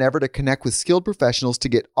easier than ever to connect with skilled professionals to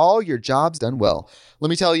get all your jobs done well. Let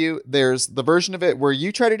me tell you, there's the version of it where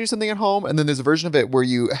you try to do something at home, and then there's a version of it where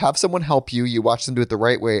you have someone help you, you watch them do it the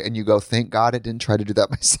right way, and you go, thank God I didn't try to do that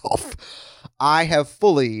myself. I have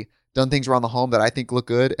fully done things around the home that I think look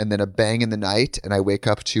good, and then a bang in the night, and I wake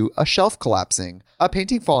up to a shelf collapsing, a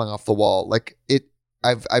painting falling off the wall.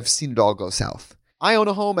 I've seen it all go south. I own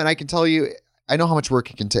a home, and I can tell you, I know how much work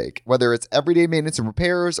it can take. Whether it's everyday maintenance and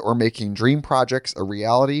repairs or making dream projects a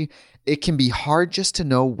reality, it can be hard just to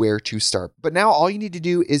know where to start. But now all you need to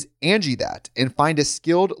do is Angie that and find a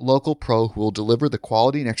skilled local pro who will deliver the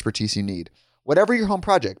quality and expertise you need. Whatever your home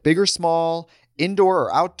project, big or small, indoor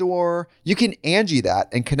or outdoor, you can Angie that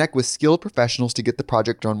and connect with skilled professionals to get the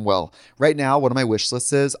project done well. Right now, one of my wish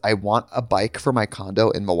lists is I want a bike for my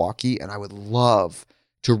condo in Milwaukee, and I would love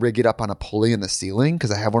to rig it up on a pulley in the ceiling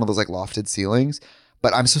because I have one of those lofted ceilings,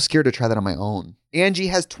 but I'm so scared to try that on my own. Angie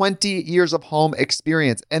has 20 years of home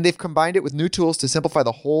experience, and they've combined it with new tools to simplify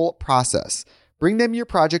the whole process. Bring them your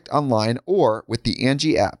project online or with the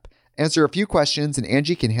Angie app. Answer a few questions and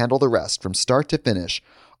Angie can handle the rest from start to finish,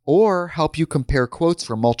 or help you compare quotes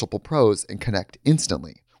from multiple pros and connect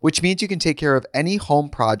instantly, which means you can take care of any home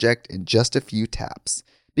project in just a few taps.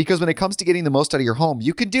 Because when it comes to getting the most out of your home,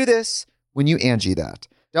 you can do this when you Angie that.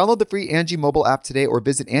 Download the free Angie mobile app today or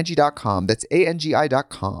visit Angie.com. That's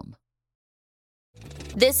ANGI.com.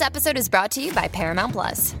 This episode is brought to you by Paramount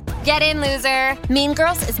Plus. Get in, loser! Mean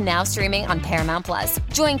Girls is now streaming on Paramount Plus.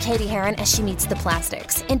 Join Katie Heron as she meets the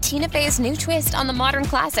plastics in Tina Fey's new twist on the modern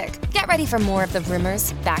classic. Get ready for more of the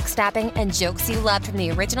rumors, backstabbing, and jokes you loved from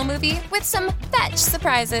the original movie with some fetch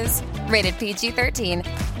surprises. Rated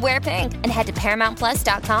PG-13. Wear pink and head to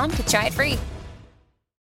ParamountPlus.com to try it free.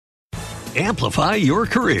 Amplify your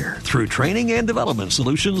career through training and development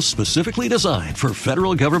solutions specifically designed for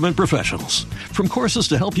federal government professionals. From courses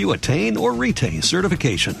to help you attain or retain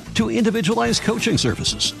certification, to individualized coaching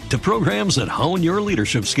services, to programs that hone your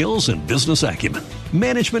leadership skills and business acumen,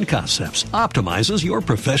 Management Concepts optimizes your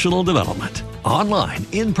professional development. Online,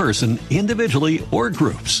 in person, individually, or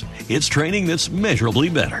groups, it's training that's measurably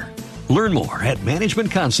better. Learn more at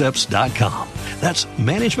managementconcepts.com. That's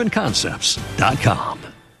managementconcepts.com.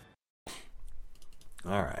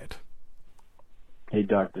 All right. Hey,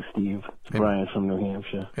 Dr. Steve. It's Brian from New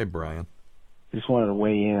Hampshire. Hey, Brian. Just wanted to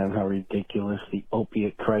weigh in on how ridiculous the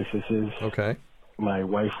opiate crisis is. Okay. My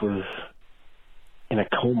wife was in a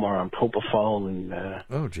coma on propofol and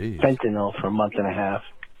fentanyl for a month and a half.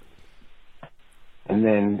 And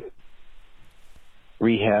then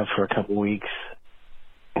rehab for a couple weeks.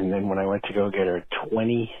 And then when I went to go get her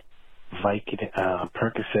 20 Vicodin,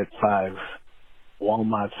 Percocet 5,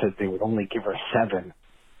 Walmart said they would only give her 7,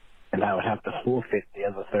 and I would have to forfeit the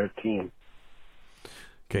other 13.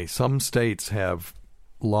 Okay, some states have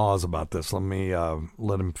laws about this. Let me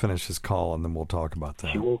let him finish his call, and then we'll talk about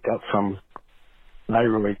that. She woke up from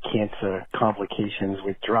thyroid cancer complications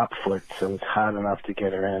with drop foot, so it's hard enough to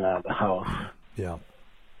get her in and out of the house. Yeah.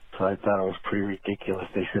 So I thought it was pretty ridiculous.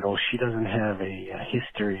 They said, oh, she doesn't have a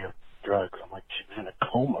history of drugs. I'm like, she was in a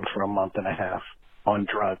coma for a month and a half on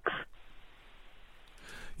drugs.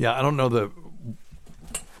 Yeah, I don't know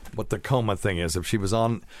what the coma thing is. If she was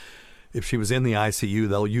in the ICU,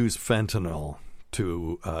 they'll use fentanyl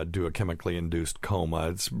to do a chemically induced coma.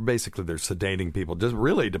 It's basically they're sedating people just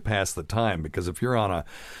really to pass the time, because if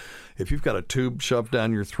you've got a tube shoved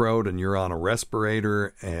down your throat and you're on a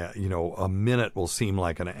respirator, a minute will seem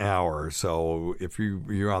like an hour. So if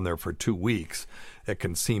you're on there for 2 weeks, it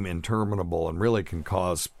can seem interminable and really can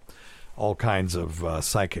cause all kinds of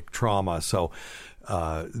psychic trauma. So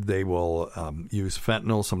they will use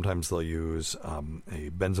fentanyl. Sometimes they'll use a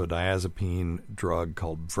benzodiazepine drug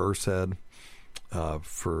called Versed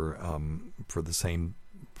for the same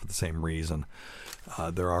reason.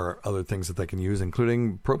 There are other things that they can use,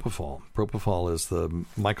 including propofol. Propofol is the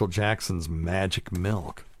Michael Jackson's magic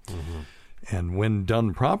milk. Mm-hmm. And when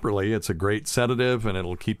done properly, it's a great sedative, and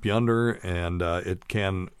it'll keep you under. And it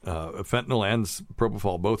can fentanyl and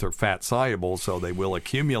propofol both are fat soluble, so they will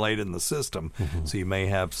accumulate in the system. Mm-hmm. So you may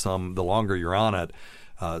have the longer you're on it,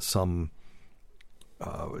 some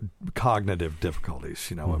cognitive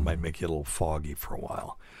difficulties. It might make you a little foggy for a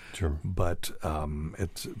while. Sure. But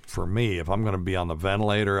it's for me, if I'm going to be on the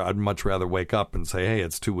ventilator, I'd much rather wake up and say, hey,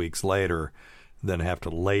 it's 2 weeks later, than have to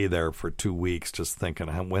lay there for 2 weeks just thinking,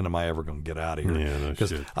 when am I ever going to get out of here? Yeah, no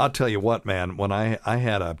shit. I'll tell you what, man, when I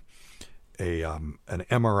had an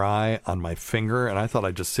MRI on my finger, and I thought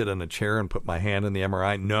I'd just sit in a chair and put my hand in the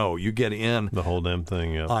MRI. No, you get in the whole damn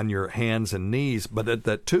thing on your hands and knees, but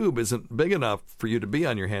that tube isn't big enough for you to be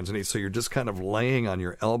on your hands and knees, so you're just kind of laying on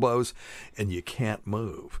your elbows, and you can't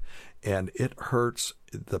move. And it hurts.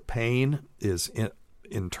 The pain is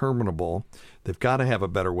interminable. They've got to have a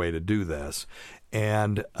better way to do this.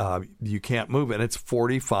 And you can't move. And it's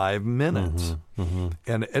 45 minutes. Mm-hmm.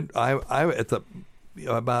 And I at the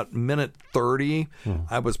about minute 30,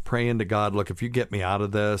 I was praying to God, look, if you get me out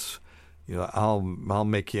of this, I'll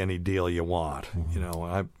make you any deal you want.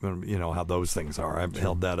 Mm-hmm. You know how those things are. I've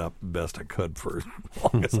held that up the best I could for as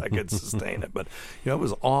long as I could sustain it. But it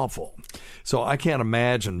was awful. So I can't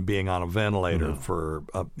imagine being on a ventilator for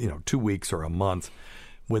 2 weeks or a month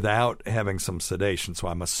without having some sedation. So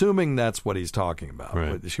I'm assuming that's what he's talking about.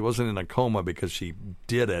 Right. She wasn't in a coma because she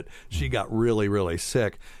did it. She got really, really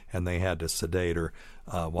sick, and they had to sedate her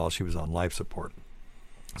while she was on life support.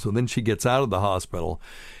 So then she gets out of the hospital,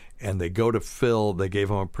 and they go to fill. They gave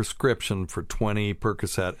him a prescription for 20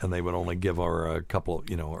 Percocet, and they would only give her a couple,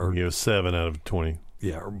 or give 7 out of 20.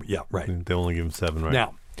 Yeah, right. They only give him 7, right?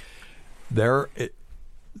 Now, there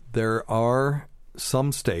are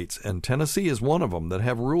some states, and Tennessee is one of them, that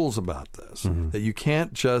have rules about this, that you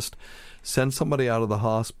can't just send somebody out of the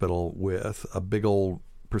hospital with a big old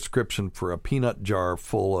prescription for a peanut jar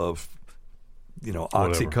full of,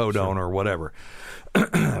 oxycodone or whatever.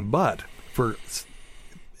 But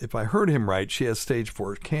if I heard him right, she has stage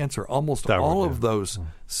 4 cancer. Almost all of those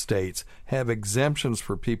states have exemptions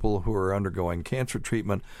for people who are undergoing cancer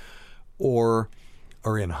treatment or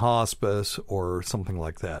are in hospice or something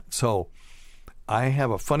like that. So I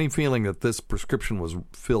have a funny feeling that this prescription was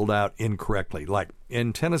filled out incorrectly. Like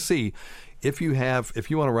in Tennessee, if you want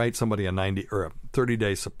to write somebody a 90 or a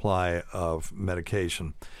 30-day supply of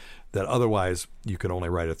medication that otherwise you could only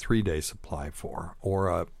write a 3-day supply for, or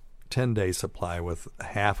a 10-day supply with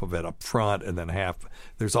half of it up front and then half,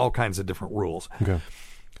 there's all kinds of different rules. Okay.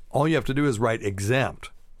 All you have to do is write exempt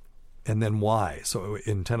and then why. So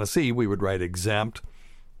in Tennessee, we would write exempt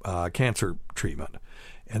cancer treatment.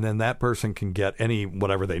 And then that person can get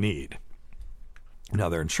whatever they need. Now,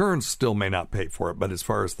 their insurance still may not pay for it, but as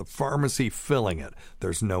far as the pharmacy filling it,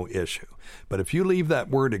 there's no issue. But if you leave that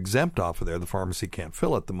word exempt off of there, the pharmacy can't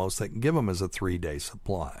fill it. The most they can give them is a 3-day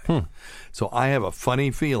supply. So I have a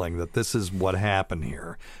funny feeling that this is what happened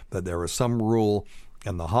here, that there was some rule,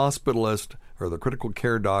 and the hospitalist or the critical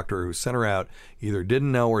care doctor who sent her out either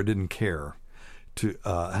didn't know or didn't care to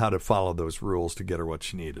how to follow those rules to get her what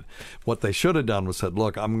she needed. What they should have done was said,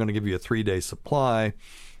 look, I'm going to give you a 3-day supply,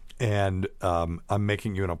 and I'm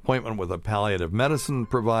making you an appointment with a palliative medicine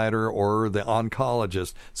provider or the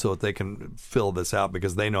oncologist so that they can fill this out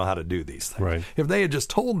because they know how to do these things. Right. If they had just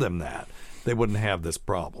told them that, they wouldn't have this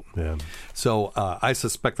problem. Yeah. So I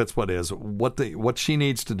suspect that's what it is. What she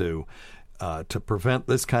needs to do to prevent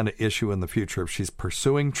this kind of issue in the future, if she's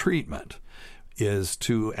pursuing treatment, is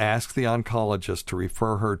to ask the oncologist to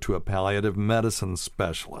refer her to a palliative medicine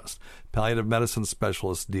specialist. Palliative medicine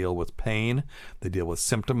specialists deal with pain, they deal with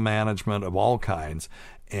symptom management of all kinds,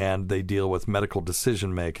 and they deal with medical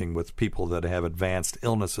decision-making with people that have advanced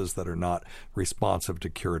illnesses that are not responsive to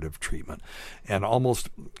curative treatment. And almost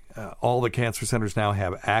all the cancer centers now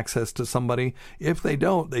have access to somebody. If they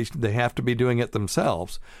don't, they have to be doing it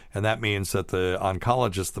themselves, and that means that the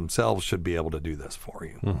oncologists themselves should be able to do this for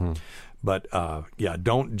you. But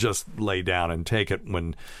don't just lay down and take it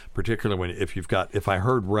particularly if I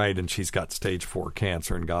heard right and she's got stage 4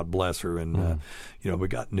 cancer, and God bless her. And we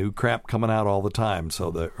got new crap coming out all the time.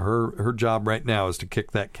 So her job right now is to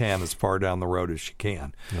kick that can as far down the road as she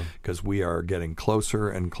can, because we are getting closer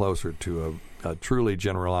and closer to a truly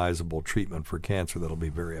generalizable treatment for cancer that'll be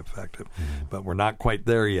very effective. But we're not quite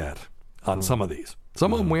there yet on some of these.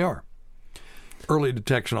 Some of them we are. Early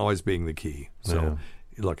detection always being the key. So.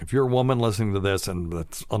 Look, if you're a woman listening to this, and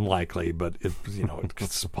that's unlikely, but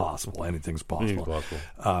it's possible. Anything's possible.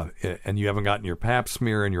 And you haven't gotten your Pap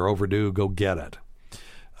smear and you're overdue, go get it.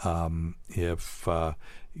 If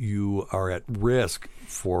you are at risk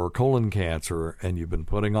for colon cancer and you've been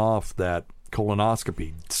putting off that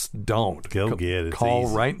colonoscopy, don't. Go get it. Call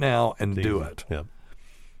right now and do it. Yep.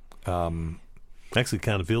 Actually,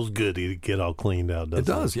 kind of feels good to get all cleaned out, doesn't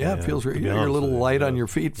it? It does, yeah. It feels you're a little light on your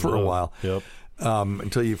feet for a while. Yep.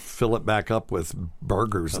 Until you fill it back up with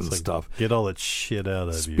burgers and stuff. Get all that shit out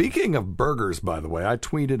of you. Speaking of burgers, by the way, I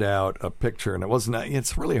tweeted out a picture, and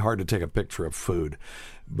it's really hard to take a picture of food,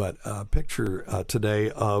 but a picture today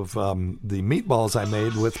of the meatballs I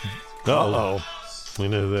made with... Uh-oh. We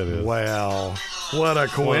know who that is. Well, what a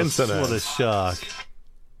coincidence. What a shock.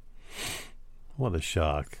 What a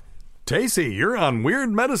shock. Tacey, you're on Weird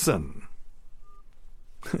Medicine.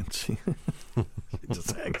 She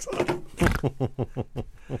just hangs up.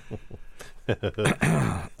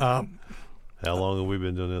 How long have we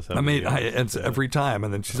been doing this? It's every time,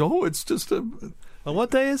 and then she's, it's just a...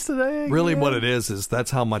 What day is today again? Really what it is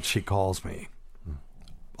that's how much she calls me.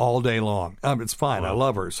 All day long. It's fine. I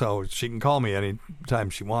love her, so she can call me any time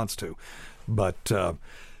she wants to. But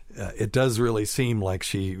it does really seem like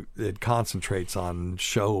it concentrates on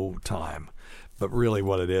show time. But really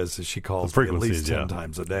what it is she calls me at least 10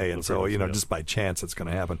 times a day. And so, just by chance it's going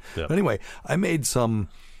to happen. Yeah. But anyway, I made some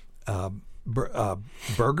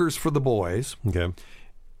burgers for the boys. Okay.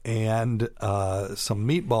 And some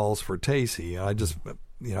meatballs for Tacey. I just,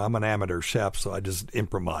 I'm an amateur chef, so I just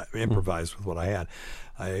improvised with what I had.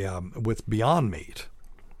 With Beyond Meat.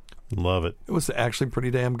 Love it. It was actually pretty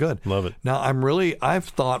damn good. Love it. Now, I've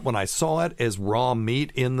thought when I saw it as raw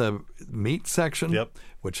meat in the meat section,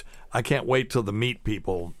 which I can't wait till the meat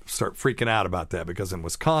people start freaking out about that, because in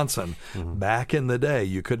Wisconsin, back in the day,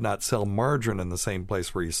 you could not sell margarine in the same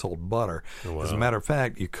place where you sold butter. Oh, wow. As a matter of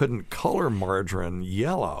fact, you couldn't color margarine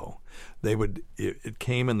yellow. It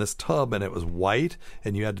came in this tub and it was white,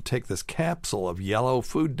 and you had to take this capsule of yellow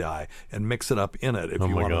food dye and mix it up in it if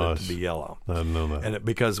you wanted it to be yellow. I didn't know that. And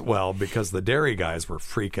because the dairy guys were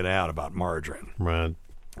freaking out about margarine. Right.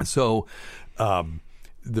 So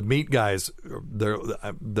the meat guys,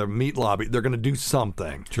 the meat lobby, they're going to do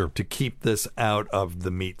something to keep this out of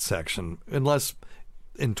the meat section, unless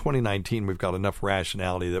in 2019 we've got enough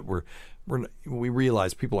rationality that we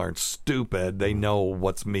realize people aren't stupid. They know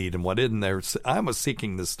what's meat and what isn't. I was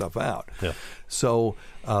seeking this stuff out. Yeah. So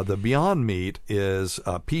the Beyond Meat is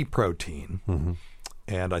pea protein,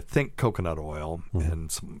 and I think coconut oil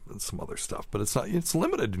and some other stuff. But it's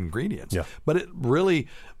limited ingredients. Yeah. But it really,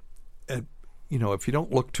 if you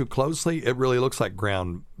don't look too closely, it really looks like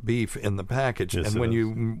ground beef in the package. Yes, and when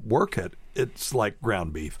you work it, it's like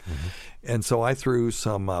ground beef. And so I threw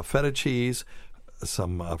some feta cheese,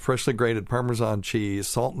 some freshly grated Parmesan cheese,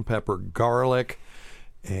 salt and pepper, garlic,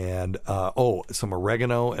 and some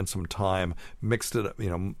oregano and some thyme. Mixed it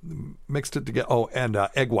together. Oh, and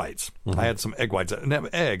egg whites. I had some egg whites. I didn't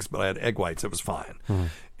have eggs, but I had egg whites. It was fine.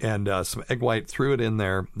 And some egg white, threw it in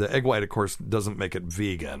there. The egg white, of course, doesn't make it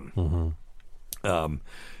vegan.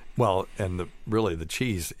 Well, and the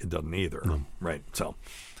cheese, it doesn't either. Right. So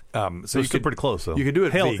you could pretty close though. You could do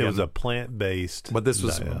it vegan. It was a plant-based, but this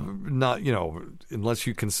was not. Unless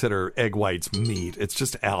you consider egg whites meat, it's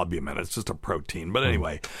just albumin. It's just a protein. But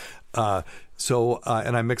anyway, and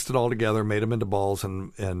I mixed it all together, made them into balls,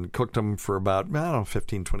 and cooked them for about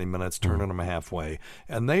 15, 20 minutes, turning them halfway,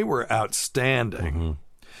 and they were outstanding.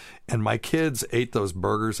 And my kids ate those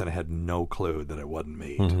burgers and had no clue that it wasn't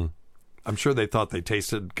meat. I'm sure they thought they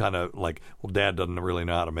tasted kind of like, well, Dad doesn't really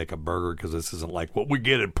know how to make a burger because this isn't like what we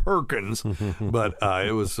get at Perkins. But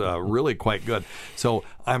it was really quite good. So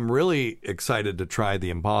I'm really excited to try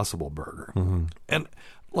the Impossible Burger. And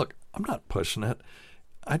look, I'm not pushing it.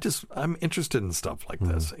 I'm interested in stuff like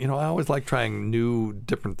this. I always like trying new,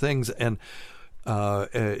 different things. And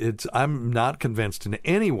I'm not convinced in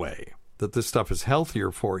any way that this stuff is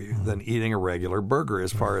healthier for you than eating a regular burger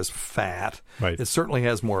as far as fat. Right. It certainly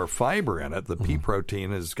has more fiber in it. The pea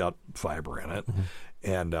protein has got fiber in it.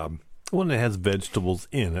 And it has vegetables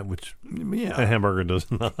in it, which a hamburger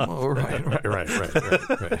does not. Oh, right.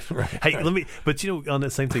 Hey, on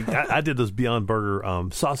that same thing, I did those Beyond Burger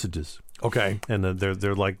sausages. Okay. And they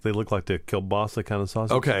look like the kielbasa kind of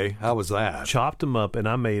sausage. Okay, how was that? Chopped them up, and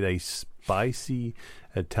I made a spicy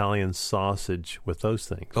Italian sausage with those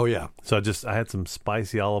things. Oh yeah. So I had some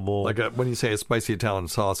spicy olive oil. Like when you say a spicy Italian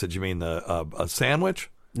sausage, you mean a sandwich?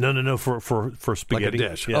 No. For spaghetti, like a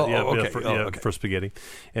dish. Okay. For spaghetti,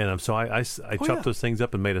 and so I chopped those things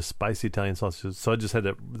up and made a spicy Italian sausage. So I just had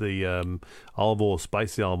the olive oil,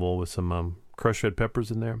 spicy olive oil with some crushed red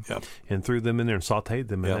peppers in there, and threw them in there and sautéed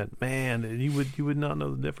them. And that, man, you would not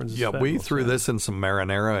know the difference. Yeah, we threw this in some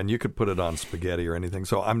marinara, and you could put it on spaghetti or anything.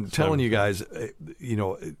 So I'm telling you guys, if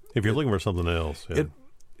you're looking for something else,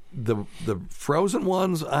 the frozen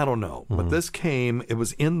ones, I don't know, but this came. It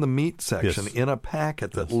was in the meat section in a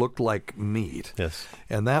packet that looked like meat. Yes,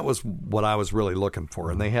 and that was what I was really looking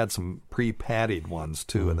for. And they had some pre-pattied ones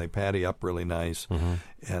too, and they patty up really nice.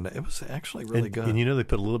 And it was actually really good. And they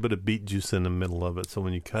put a little bit of beet juice in the middle of it, so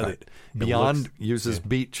when you cut it, Beyond uses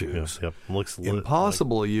beet juice. Looks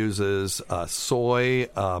Impossible uses soy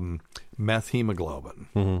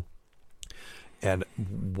methemoglobin. And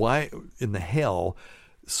why in the hell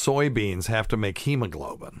soybeans have to make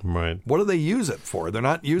hemoglobin? Right. What do they use it for? They're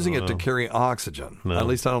not using it to carry oxygen. No. At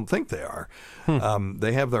least I don't think they are.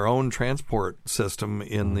 They have their own transport system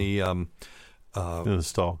in the in the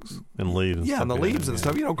stalks and leaves. And the leaves and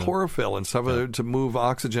stuff. Chlorophyll and stuff to move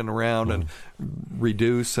oxygen around and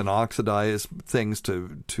reduce and oxidize things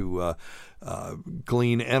to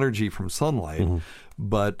glean energy from sunlight.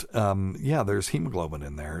 But there's hemoglobin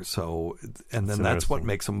in there. So, and then that's what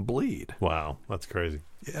makes them bleed. Wow, that's crazy.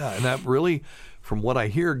 Yeah, and that really, from what I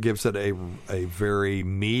hear, gives it a very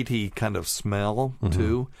meaty kind of smell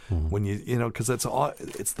too. When because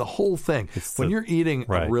it's the whole thing. When you're eating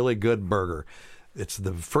a really good burger, it's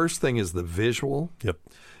the first thing is the visual. Yep.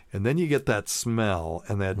 And then you get that smell,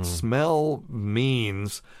 and that smell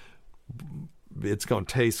means it's going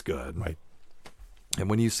to taste good. Right.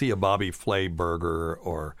 And when you see a Bobby Flay burger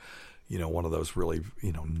or, one of those really,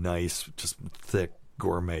 nice, just thick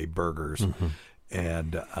gourmet burgers,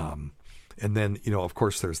 and then of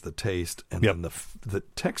course there's the taste and then the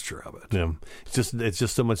texture of it. Yeah, it's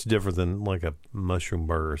just so much different than like a mushroom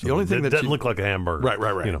burger. Or something. The only thing that doesn't look like a hamburger, right,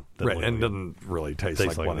 right, and doesn't really taste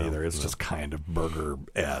like one either. It's just kind of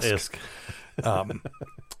burger-esque.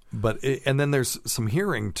 But and then there's some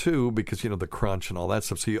hearing too, because the crunch and all that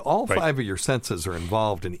stuff. So all five of your senses are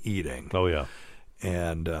involved in eating. Oh yeah,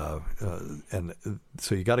 and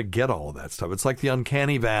so you got to get all of that stuff. It's like the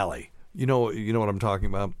uncanny valley. You know what I'm talking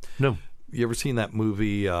about? No. You ever seen that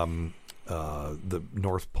movie, the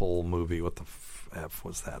North Pole movie? What the F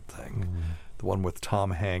was that thing? The one with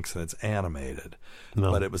Tom Hanks, and it's animated,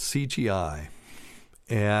 but it was CGI,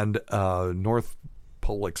 and North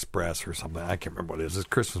Pole Express or something. I can't remember what it is. It's a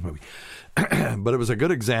Christmas movie. But it was a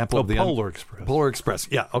good example of the Polar Express. Polar Express.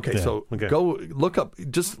 Yeah. Okay. Yeah, So go look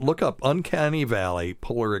up Uncanny Valley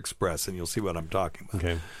Polar Express, and you'll see what I'm talking about.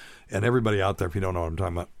 Okay. And everybody out there, if you don't know what I'm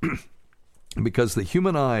talking about, because the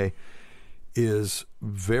human eye is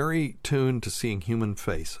very tuned to seeing human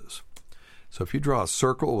faces. So if you draw a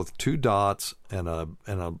circle with two dots and a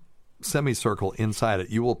semicircle inside it,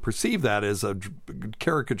 you will perceive that as a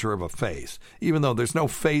caricature of a face, even though there's no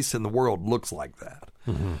face in the world looks like that.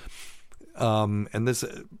 And this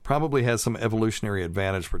probably has some evolutionary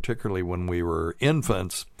advantage, particularly when we were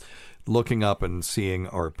infants, looking up and seeing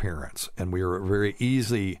our parents. And we were very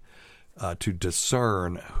easy to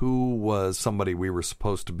discern who was somebody we were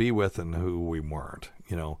supposed to be with and who we weren't.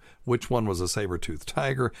 Which one was a saber-toothed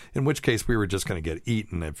tiger, in which case we were just going to get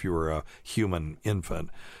eaten if you were a human infant.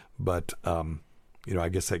 But, I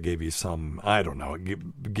guess that gave you some, I don't know,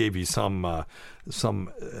 it gave you some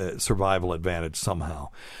survival advantage somehow.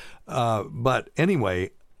 But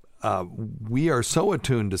anyway, we are so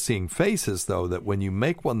attuned to seeing faces, though, that when you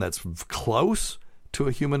make one that's close to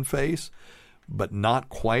a human face, but not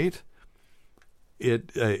quite,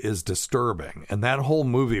 it is disturbing. And that whole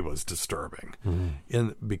movie was disturbing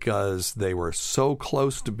because they were so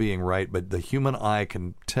close to being right, but the human eye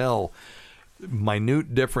can tell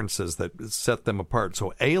minute differences that set them apart.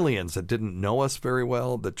 So aliens that didn't know us very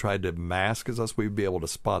well, that tried to mask as us, we'd be able to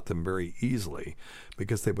spot them very easily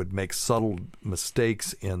because they would make subtle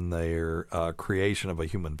mistakes in their creation of a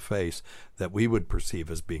human face that we would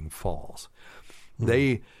perceive as being false.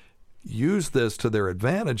 They used this to their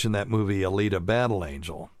advantage in that movie Alita Battle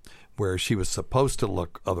Angel, where she was supposed to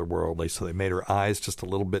look otherworldly, so they made her eyes just a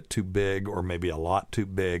little bit too big, or maybe a lot too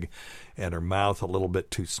big, and her mouth a little bit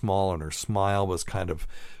too small, and her smile was kind of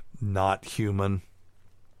not human.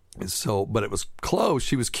 So, but it was close.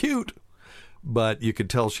 She was cute, but you could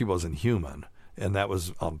tell she wasn't human, and that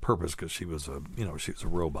was on purpose because she was a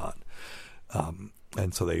robot.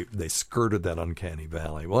 And so they skirted that uncanny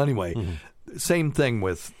valley. Well, anyway, same thing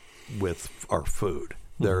with our food.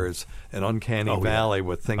 There is an uncanny valley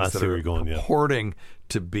with things that are purporting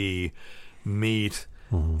to be meat,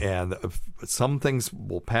 and some things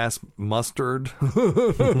will pass mustard,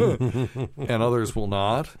 and others will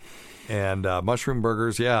not. And mushroom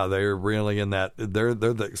burgers, they're really in that. They're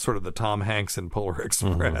the sort of the Tom Hanks in Polar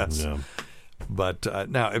Express. But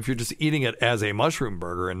now, if you're just eating it as a mushroom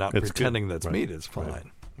burger and not pretending that's meat, it's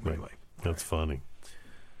fine. Right. Anyway, that's funny.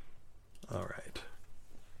 All right.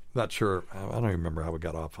 Not sure. I don't even remember how we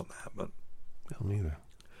got off on that, but I don't either.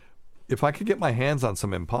 If I could get my hands on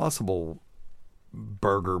some Impossible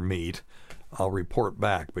burger meat, I'll report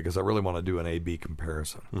back because I really want to do an A/B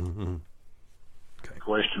comparison. Okay.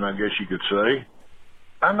 Question, I guess you could say.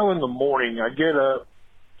 I know in the morning I get up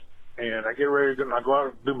and I get ready to I go out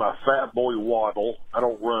and do my fat boy waddle. I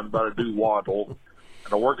don't run, but I do waddle.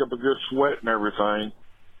 And I work up a good sweat and everything.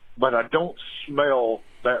 But I don't smell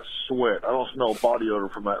that sweat. I don't smell body odor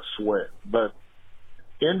from that sweat. But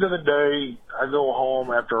end of the day, I go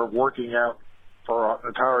home after working out for an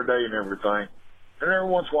entire day and everything. And every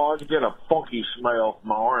once in a while, I just get a funky smell from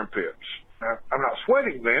my armpits. Now, I'm not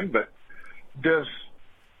sweating then, but does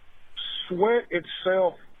sweat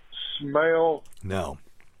itself smell? No.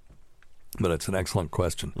 But it's an excellent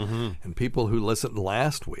question. And people who listened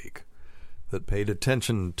last week that paid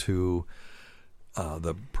attention to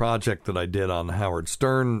the project that I did on the Howard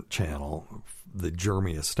Stern channel, the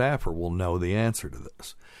Germia staffer, will know the answer to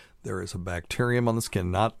this. There is a bacterium on the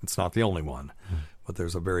skin. It's not the only one, but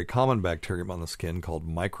there's a very common bacterium on the skin called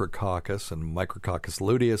Micrococcus and Micrococcus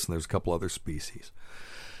luteus, and there's a couple other species.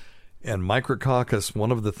 And Micrococcus,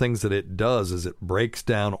 one of the things that it does is it breaks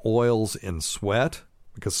down oils in sweat,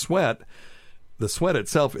 because the sweat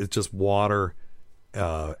itself is just water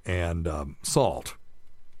and salt.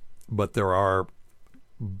 But there are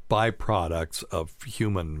byproducts of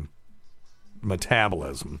human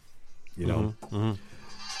metabolism, you know.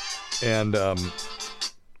 And hang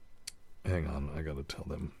on, I got to tell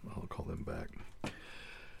them. I'll call them back.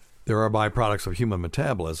 There are byproducts of human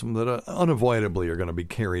metabolism that unavoidably are going to be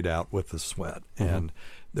carried out with the sweat. And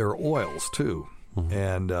there are oils, too.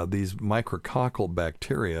 And these micrococcal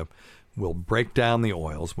bacteria will break down the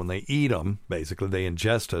oils. When they eat them, basically, they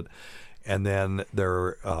ingest it. And then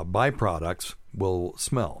their byproducts will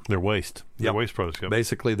smell. Their waste. Their waste products. Yep.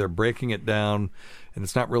 Basically, they're breaking it down, and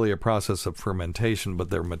it's not really a process of fermentation, but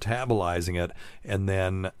they're metabolizing it, and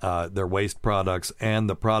then their waste products and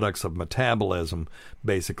the products of metabolism,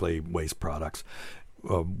 basically waste products,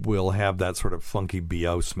 will have that sort of funky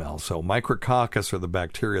BO smell. So Micrococcus are the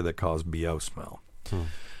bacteria that cause BO smell.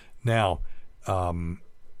 Now, and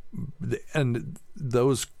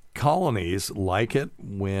those colonies like it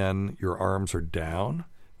when your arms are down,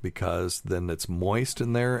 because then it's moist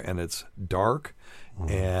in there and it's dark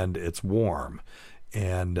and it's warm.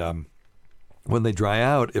 And when they dry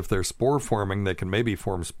out, if they're spore forming, they can maybe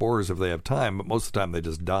form spores if they have time, but most of the time they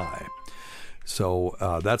just die. So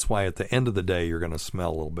that's why at the end of the day, you're going to smell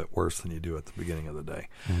a little bit worse than you do at the beginning of the day.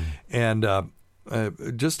 And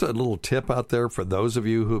just a little tip out there for those of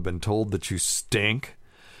you who have been told that you stink.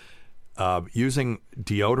 Using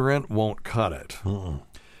deodorant won't cut it.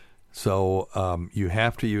 So you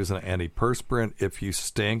have to use an antiperspirant if you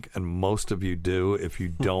stink, and most of you do if you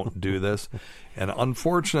don't do this. And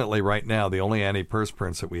unfortunately, right now, the only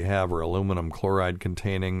antiperspirants that we have are aluminum chloride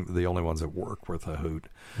containing, the only ones that work worth a hoot.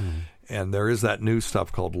 And there is that new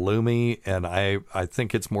stuff called Lumi, and I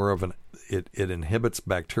think it's more of it inhibits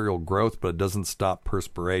bacterial growth, but it doesn't stop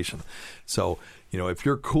perspiration. So, you know, if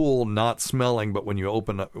you're cool not smelling, but when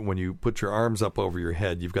you put your arms up over your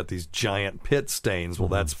head, you've got these giant pit stains, well,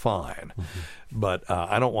 that's fine. But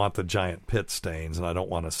I don't want the giant pit stains, and I don't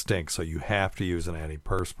want to stink, so you have to use an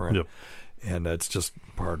antiperspirant. And it's just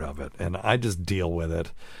part of it. And I just deal with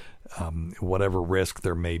it, whatever risk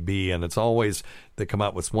there may be. And it's always, they come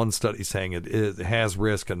out with one study saying it has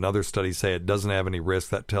risk, another study say it doesn't have any risk.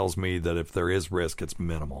 That tells me that if there is risk, it's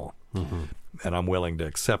minimal. And I'm willing to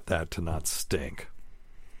accept that to not stink.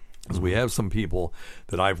 Because we have some people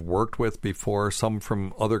that I've worked with before, some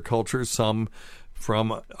from other cultures, some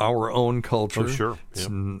from our own culture. Oh, sure.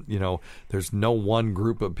 You know, there's no one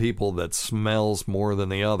group of people that smells more than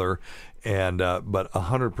the other. And but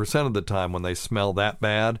 100% of the time when they smell that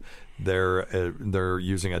bad, they're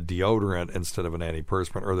using a deodorant instead of an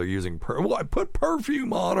antiperspirant, or they're using I put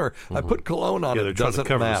perfume on, or I put cologne on. They're it doesn't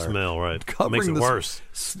trying to cover matter. the smell, right? Covering Makes it worse.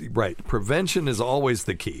 Right. Prevention is always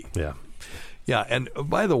the key. Yeah, and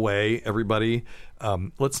by the way, everybody,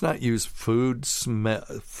 let's not use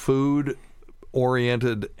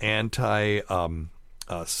food-oriented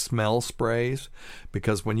smell sprays,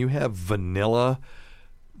 because when you have vanilla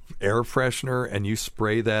air freshener and you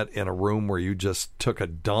spray that in a room where you just took a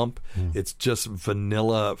dump, it's just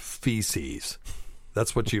vanilla feces.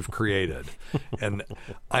 That's what you've created. And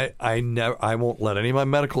I won't let any of my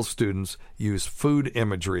medical students use food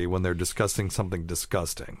imagery when they're discussing something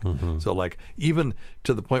disgusting. So like even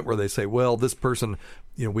to the point where they say, well, this person,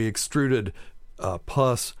 we extruded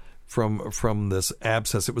pus from this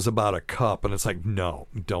abscess. It was about a cup. And it's like, no,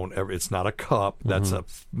 don't ever. It's not a cup. That's a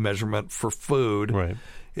measurement for food. Right.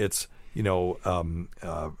 It's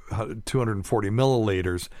 240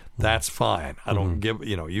 milliliters. That's fine. I don't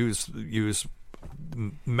use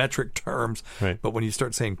metric terms, but when you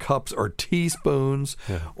start saying cups or teaspoons,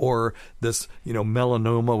 or this,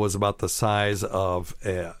 melanoma was about the size of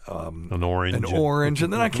an orange,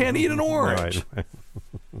 and then I can't eat an orange. Right.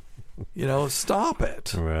 Stop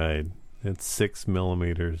it. Right. It's 6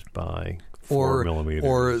 millimeters by 4 millimeters.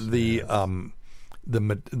 Or the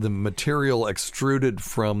material extruded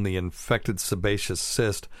from the infected sebaceous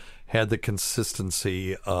cyst had the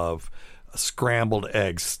consistency of scrambled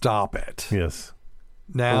eggs. Stop it. Yes.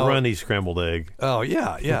 Now, a runny scrambled egg. Oh,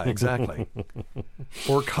 yeah, exactly.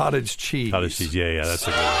 Or cottage cheese. Cottage cheese, yeah, that's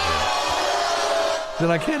a good one.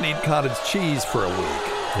 Then I can't eat cottage cheese for a week.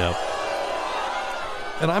 Yep.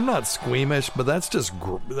 And I'm not squeamish, but that's just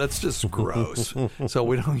gross. So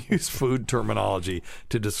we don't use food terminology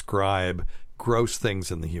to describe gross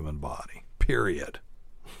things in the human body, period.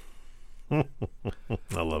 I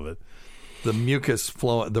love it. The mucus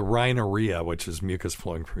flow, the rhinorrhea, which is mucus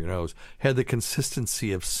flowing from your nose, had the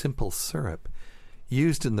consistency of simple syrup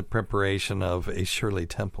used in the preparation of a Shirley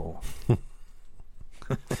Temple. Well,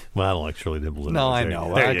 I don't like Shirley Temple. No, I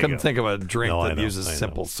know. I couldn't think of a drink that uses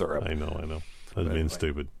simple syrup. I know. I was being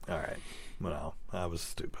stupid. All right. Well, I was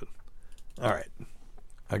stupid. All right.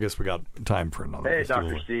 I guess we got time for another. Hey,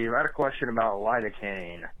 Dr. Steve, I had a question about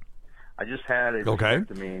lidocaine. I just had a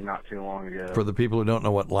vasectomy not too long ago. For the people who don't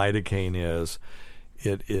know what lidocaine is,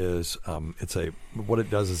 what it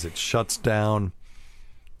does is it shuts down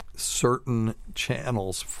certain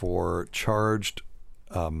channels for charged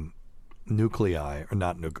nuclei, or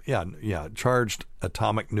not charged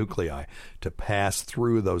atomic nuclei to pass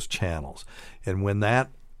through those channels. And when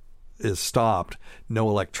that is stopped, no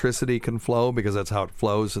electricity can flow, because that's how it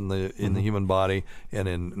flows in the human body and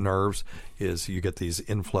in nerves. Is you get these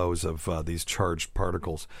inflows of these charged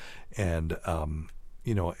particles, and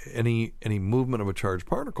any movement of a charged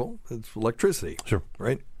particle, it's electricity. Sure,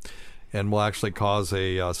 right, and will actually cause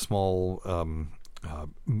a small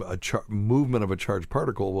movement of a charged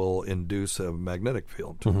particle will induce a magnetic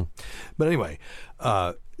field. But anyway,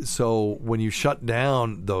 so when you shut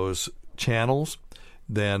down those channels,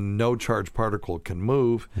 then no charged particle can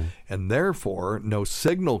move, and therefore no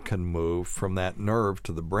signal can move from that nerve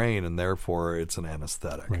to the brain, and therefore it's an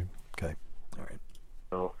anesthetic. Right. Okay. All right.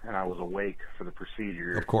 So, and I was awake for the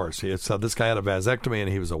procedure. Of course. So this guy had a vasectomy,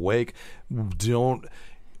 and he was awake.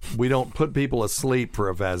 We don't put people asleep for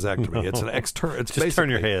a vasectomy. It's an external. It's just turn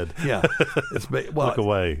your head. Yeah. Look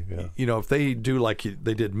away. Yeah. If they do like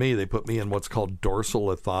they did me, they put me in what's called dorsal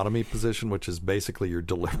lithotomy position, which is basically you're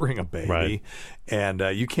delivering a baby, and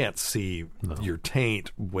you can't see your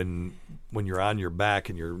taint when you're on your back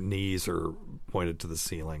and your knees are pointed to the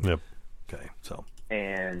ceiling. Yep. Okay. So.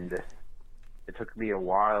 And it took me a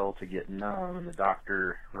while to get numb, and the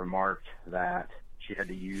doctor remarked that she had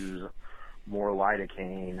to use more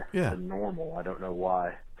lidocaine than normal. I don't know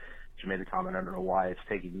why. She made the comment, I don't know why it's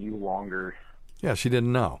taking you longer. Yeah, she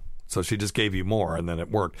didn't know. So she just gave you more, and then it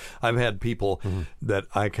worked. I've had people that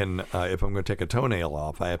I can, if I'm going to take a toenail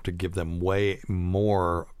off, I have to give them way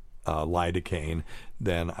more lidocaine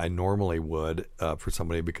than I normally would for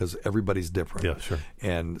somebody, because everybody's different. Yeah, sure.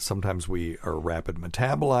 And sometimes we are rapid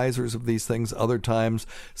metabolizers of these things. Other times,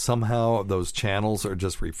 somehow those channels are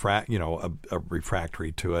just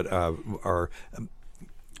refractory to it, are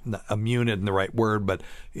not immune isn't the right word, but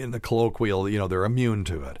in the colloquial, they're immune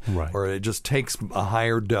to it. Right. Or it just takes a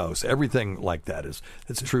higher dose. Everything like that it's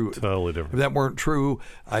true. Totally different. If that weren't true,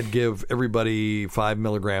 I'd give everybody 5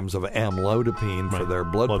 milligrams of amlodipine for their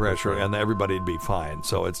blood pressure, and everybody'd be fine.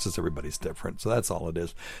 So it's just everybody's different. So that's all it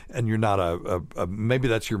is. And you're not maybe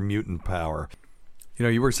that's your mutant power.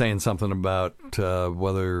 You were saying something about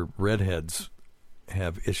whether redheads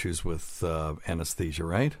have issues with anesthesia,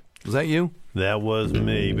 right? Was that you? That was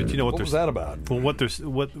me. But what was that about? Well,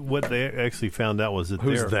 what they actually found out was that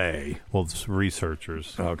who's they? Well, it's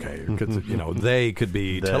researchers. Okay, because they could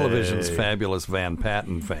be television's fabulous Van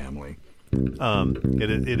Patten family.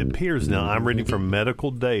 It appears now. I'm reading from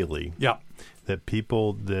Medical Daily. Yeah, that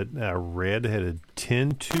people that are redheaded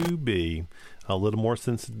tend to be a little more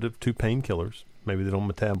sensitive to painkillers. Maybe they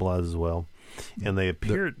don't metabolize as well. And they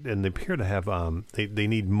appear to have they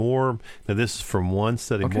need more. Now this is from one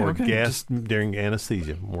study. Gas during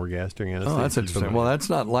anesthesia. More gas during anesthesia. Oh, that's interesting. Well, that's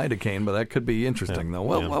not lidocaine, but that could be interesting though.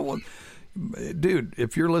 Well, dude,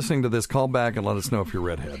 if you're listening to this, call back and let us know if you're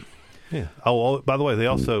redhead. Yeah. Oh, by the way, they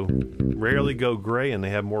also rarely go gray, and they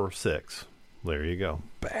have more sex. There you go.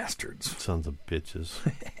 Bastards. Sons of bitches.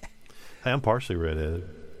 Hey, I'm partially redheaded.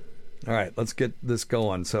 All right, let's get this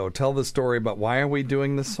going. So tell the story about why are we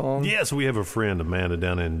doing this song? Yes, we have a friend, Amanda,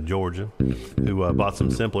 down in Georgia, who bought some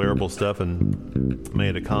Simple Herbal stuff and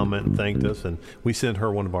made a comment and thanked us. And we sent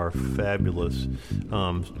her one of our fabulous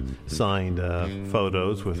signed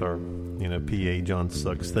photos with our, P.A. John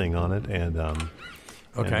Sucks thing on it. And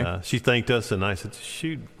and, she thanked us, and I said,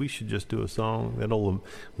 shoot, we should just do a song, that old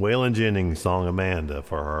Waylon Jennings song, Amanda,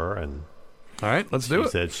 for her. And all right, let's do it. She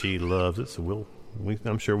said she loves it, so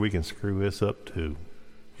I'm sure we can screw this up too.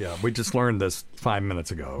 Yeah, we just learned this 5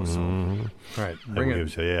 minutes ago. So. All right, bring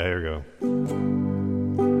it. Yeah, here we go.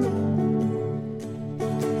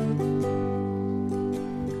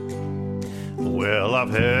 Well, I've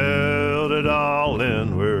held it all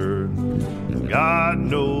inward. God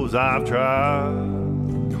knows I've tried.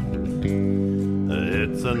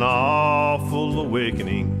 It's an awful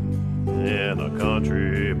awakening in a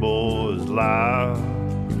country boy's life.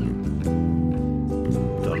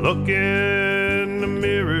 To look in the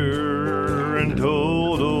mirror in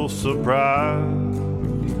total surprise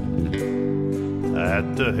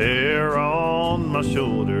at the hair on my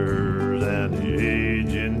shoulders and the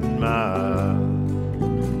age in my eyes.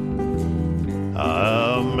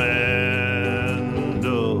 Amanda,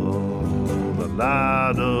 the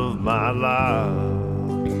light of my life.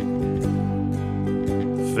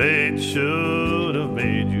 Fate should have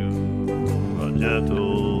made you a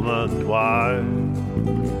gentleman's wife.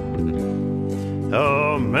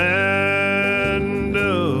 Amanda,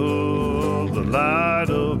 the light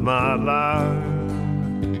of my life.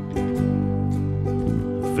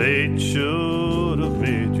 Fate should have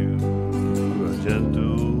made you a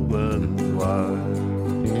gentleman's wife.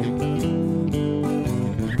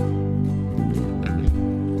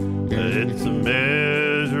 It's a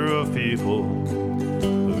measure of people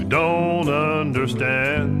who don't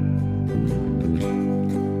understand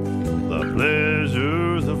the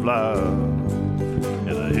pleasures of life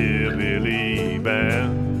in a hillbilly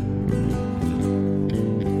band.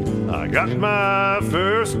 I got my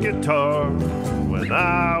first guitar when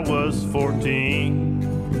I was 14.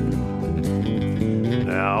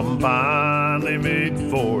 Now I'm finally made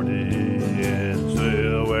 40 and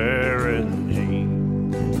still wearing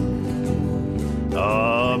jeans.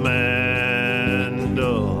 Amanda,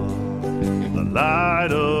 the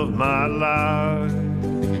light of my life.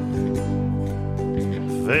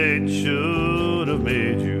 Fate should have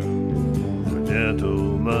made you a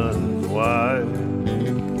gentleman's wife.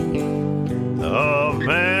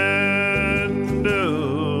 Amanda,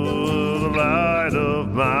 the light of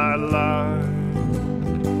my life.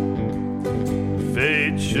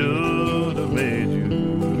 Fate should have made you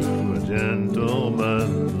a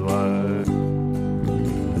gentleman's wife.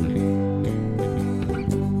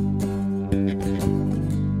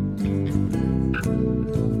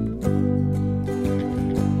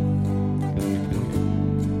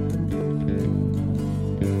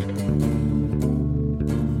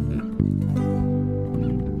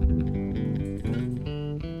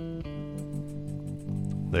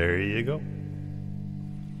 There you go.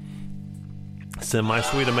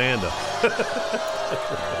 Semi-sweet Amanda.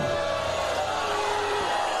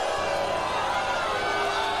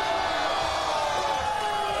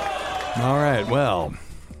 All right, well,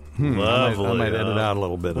 Lovely, I might edit out a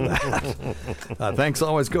little bit of that. Thanks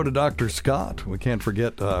always go to Dr. Scott. We can't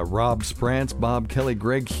forget Rob Sprance, Bob Kelly,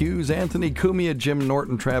 Greg Hughes, Anthony Cumia, Jim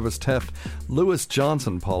Norton, Travis Teft, Lewis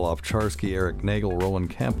Johnson, Paul Ovcharsky, Eric Nagel, Roland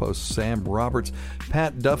Campos, Sam Roberts,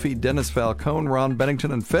 Pat Duffy, Dennis Falcone, Ron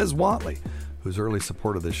Bennington, and Fez Watley, whose early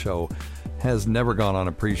support of this show has never gone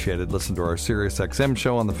unappreciated. Listen to our SiriusXM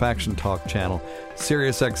show on the Faction Talk channel,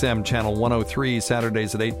 SiriusXM channel 103,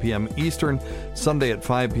 Saturdays at 8 p.m. Eastern, Sunday at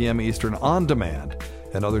 5 p.m. Eastern on demand,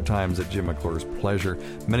 and other times at Jim McClure's pleasure.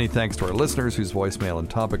 Many thanks to our listeners whose voicemail and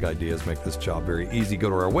topic ideas make this job very easy. Go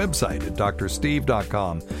to our website at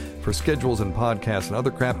drsteve.com for schedules and podcasts and other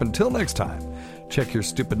crap. Until next time, check your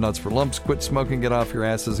stupid nuts for lumps, quit smoking, get off your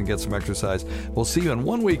asses, and get some exercise. We'll see you in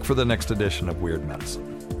 1 week for the next edition of Weird Medicine.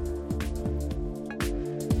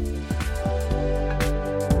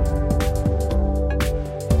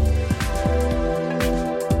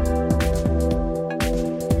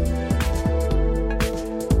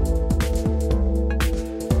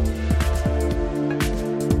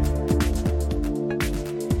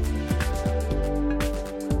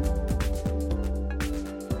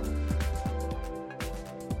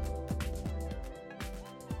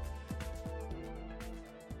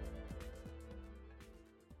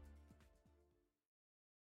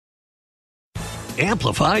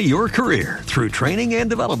 Amplify your career through training and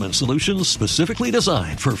development solutions specifically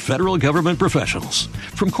designed for federal government professionals.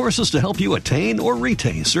 From courses to help you attain or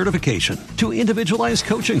retain certification, to individualized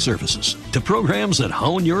coaching services, to programs that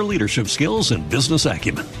hone your leadership skills and business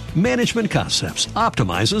acumen, Management Concepts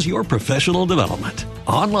optimizes your professional development.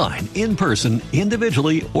 Online, in person,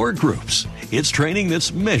 individually, or groups, it's training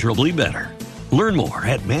that's measurably better. Learn more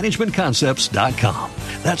at managementconcepts.com.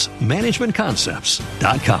 That's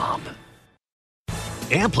managementconcepts.com.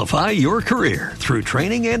 Amplify your career through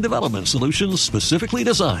training and development solutions specifically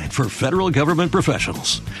designed for federal government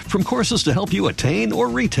professionals. From courses to help you attain or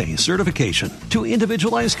retain certification, to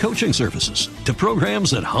individualized coaching services, to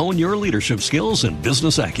programs that hone your leadership skills and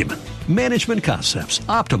business acumen, Management Concepts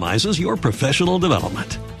optimizes your professional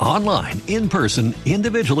development. Online, in person,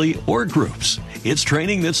 individually, or groups, it's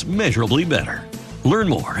training that's measurably better. Learn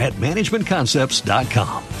more at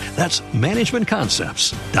managementconcepts.com. That's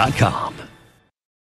managementconcepts.com.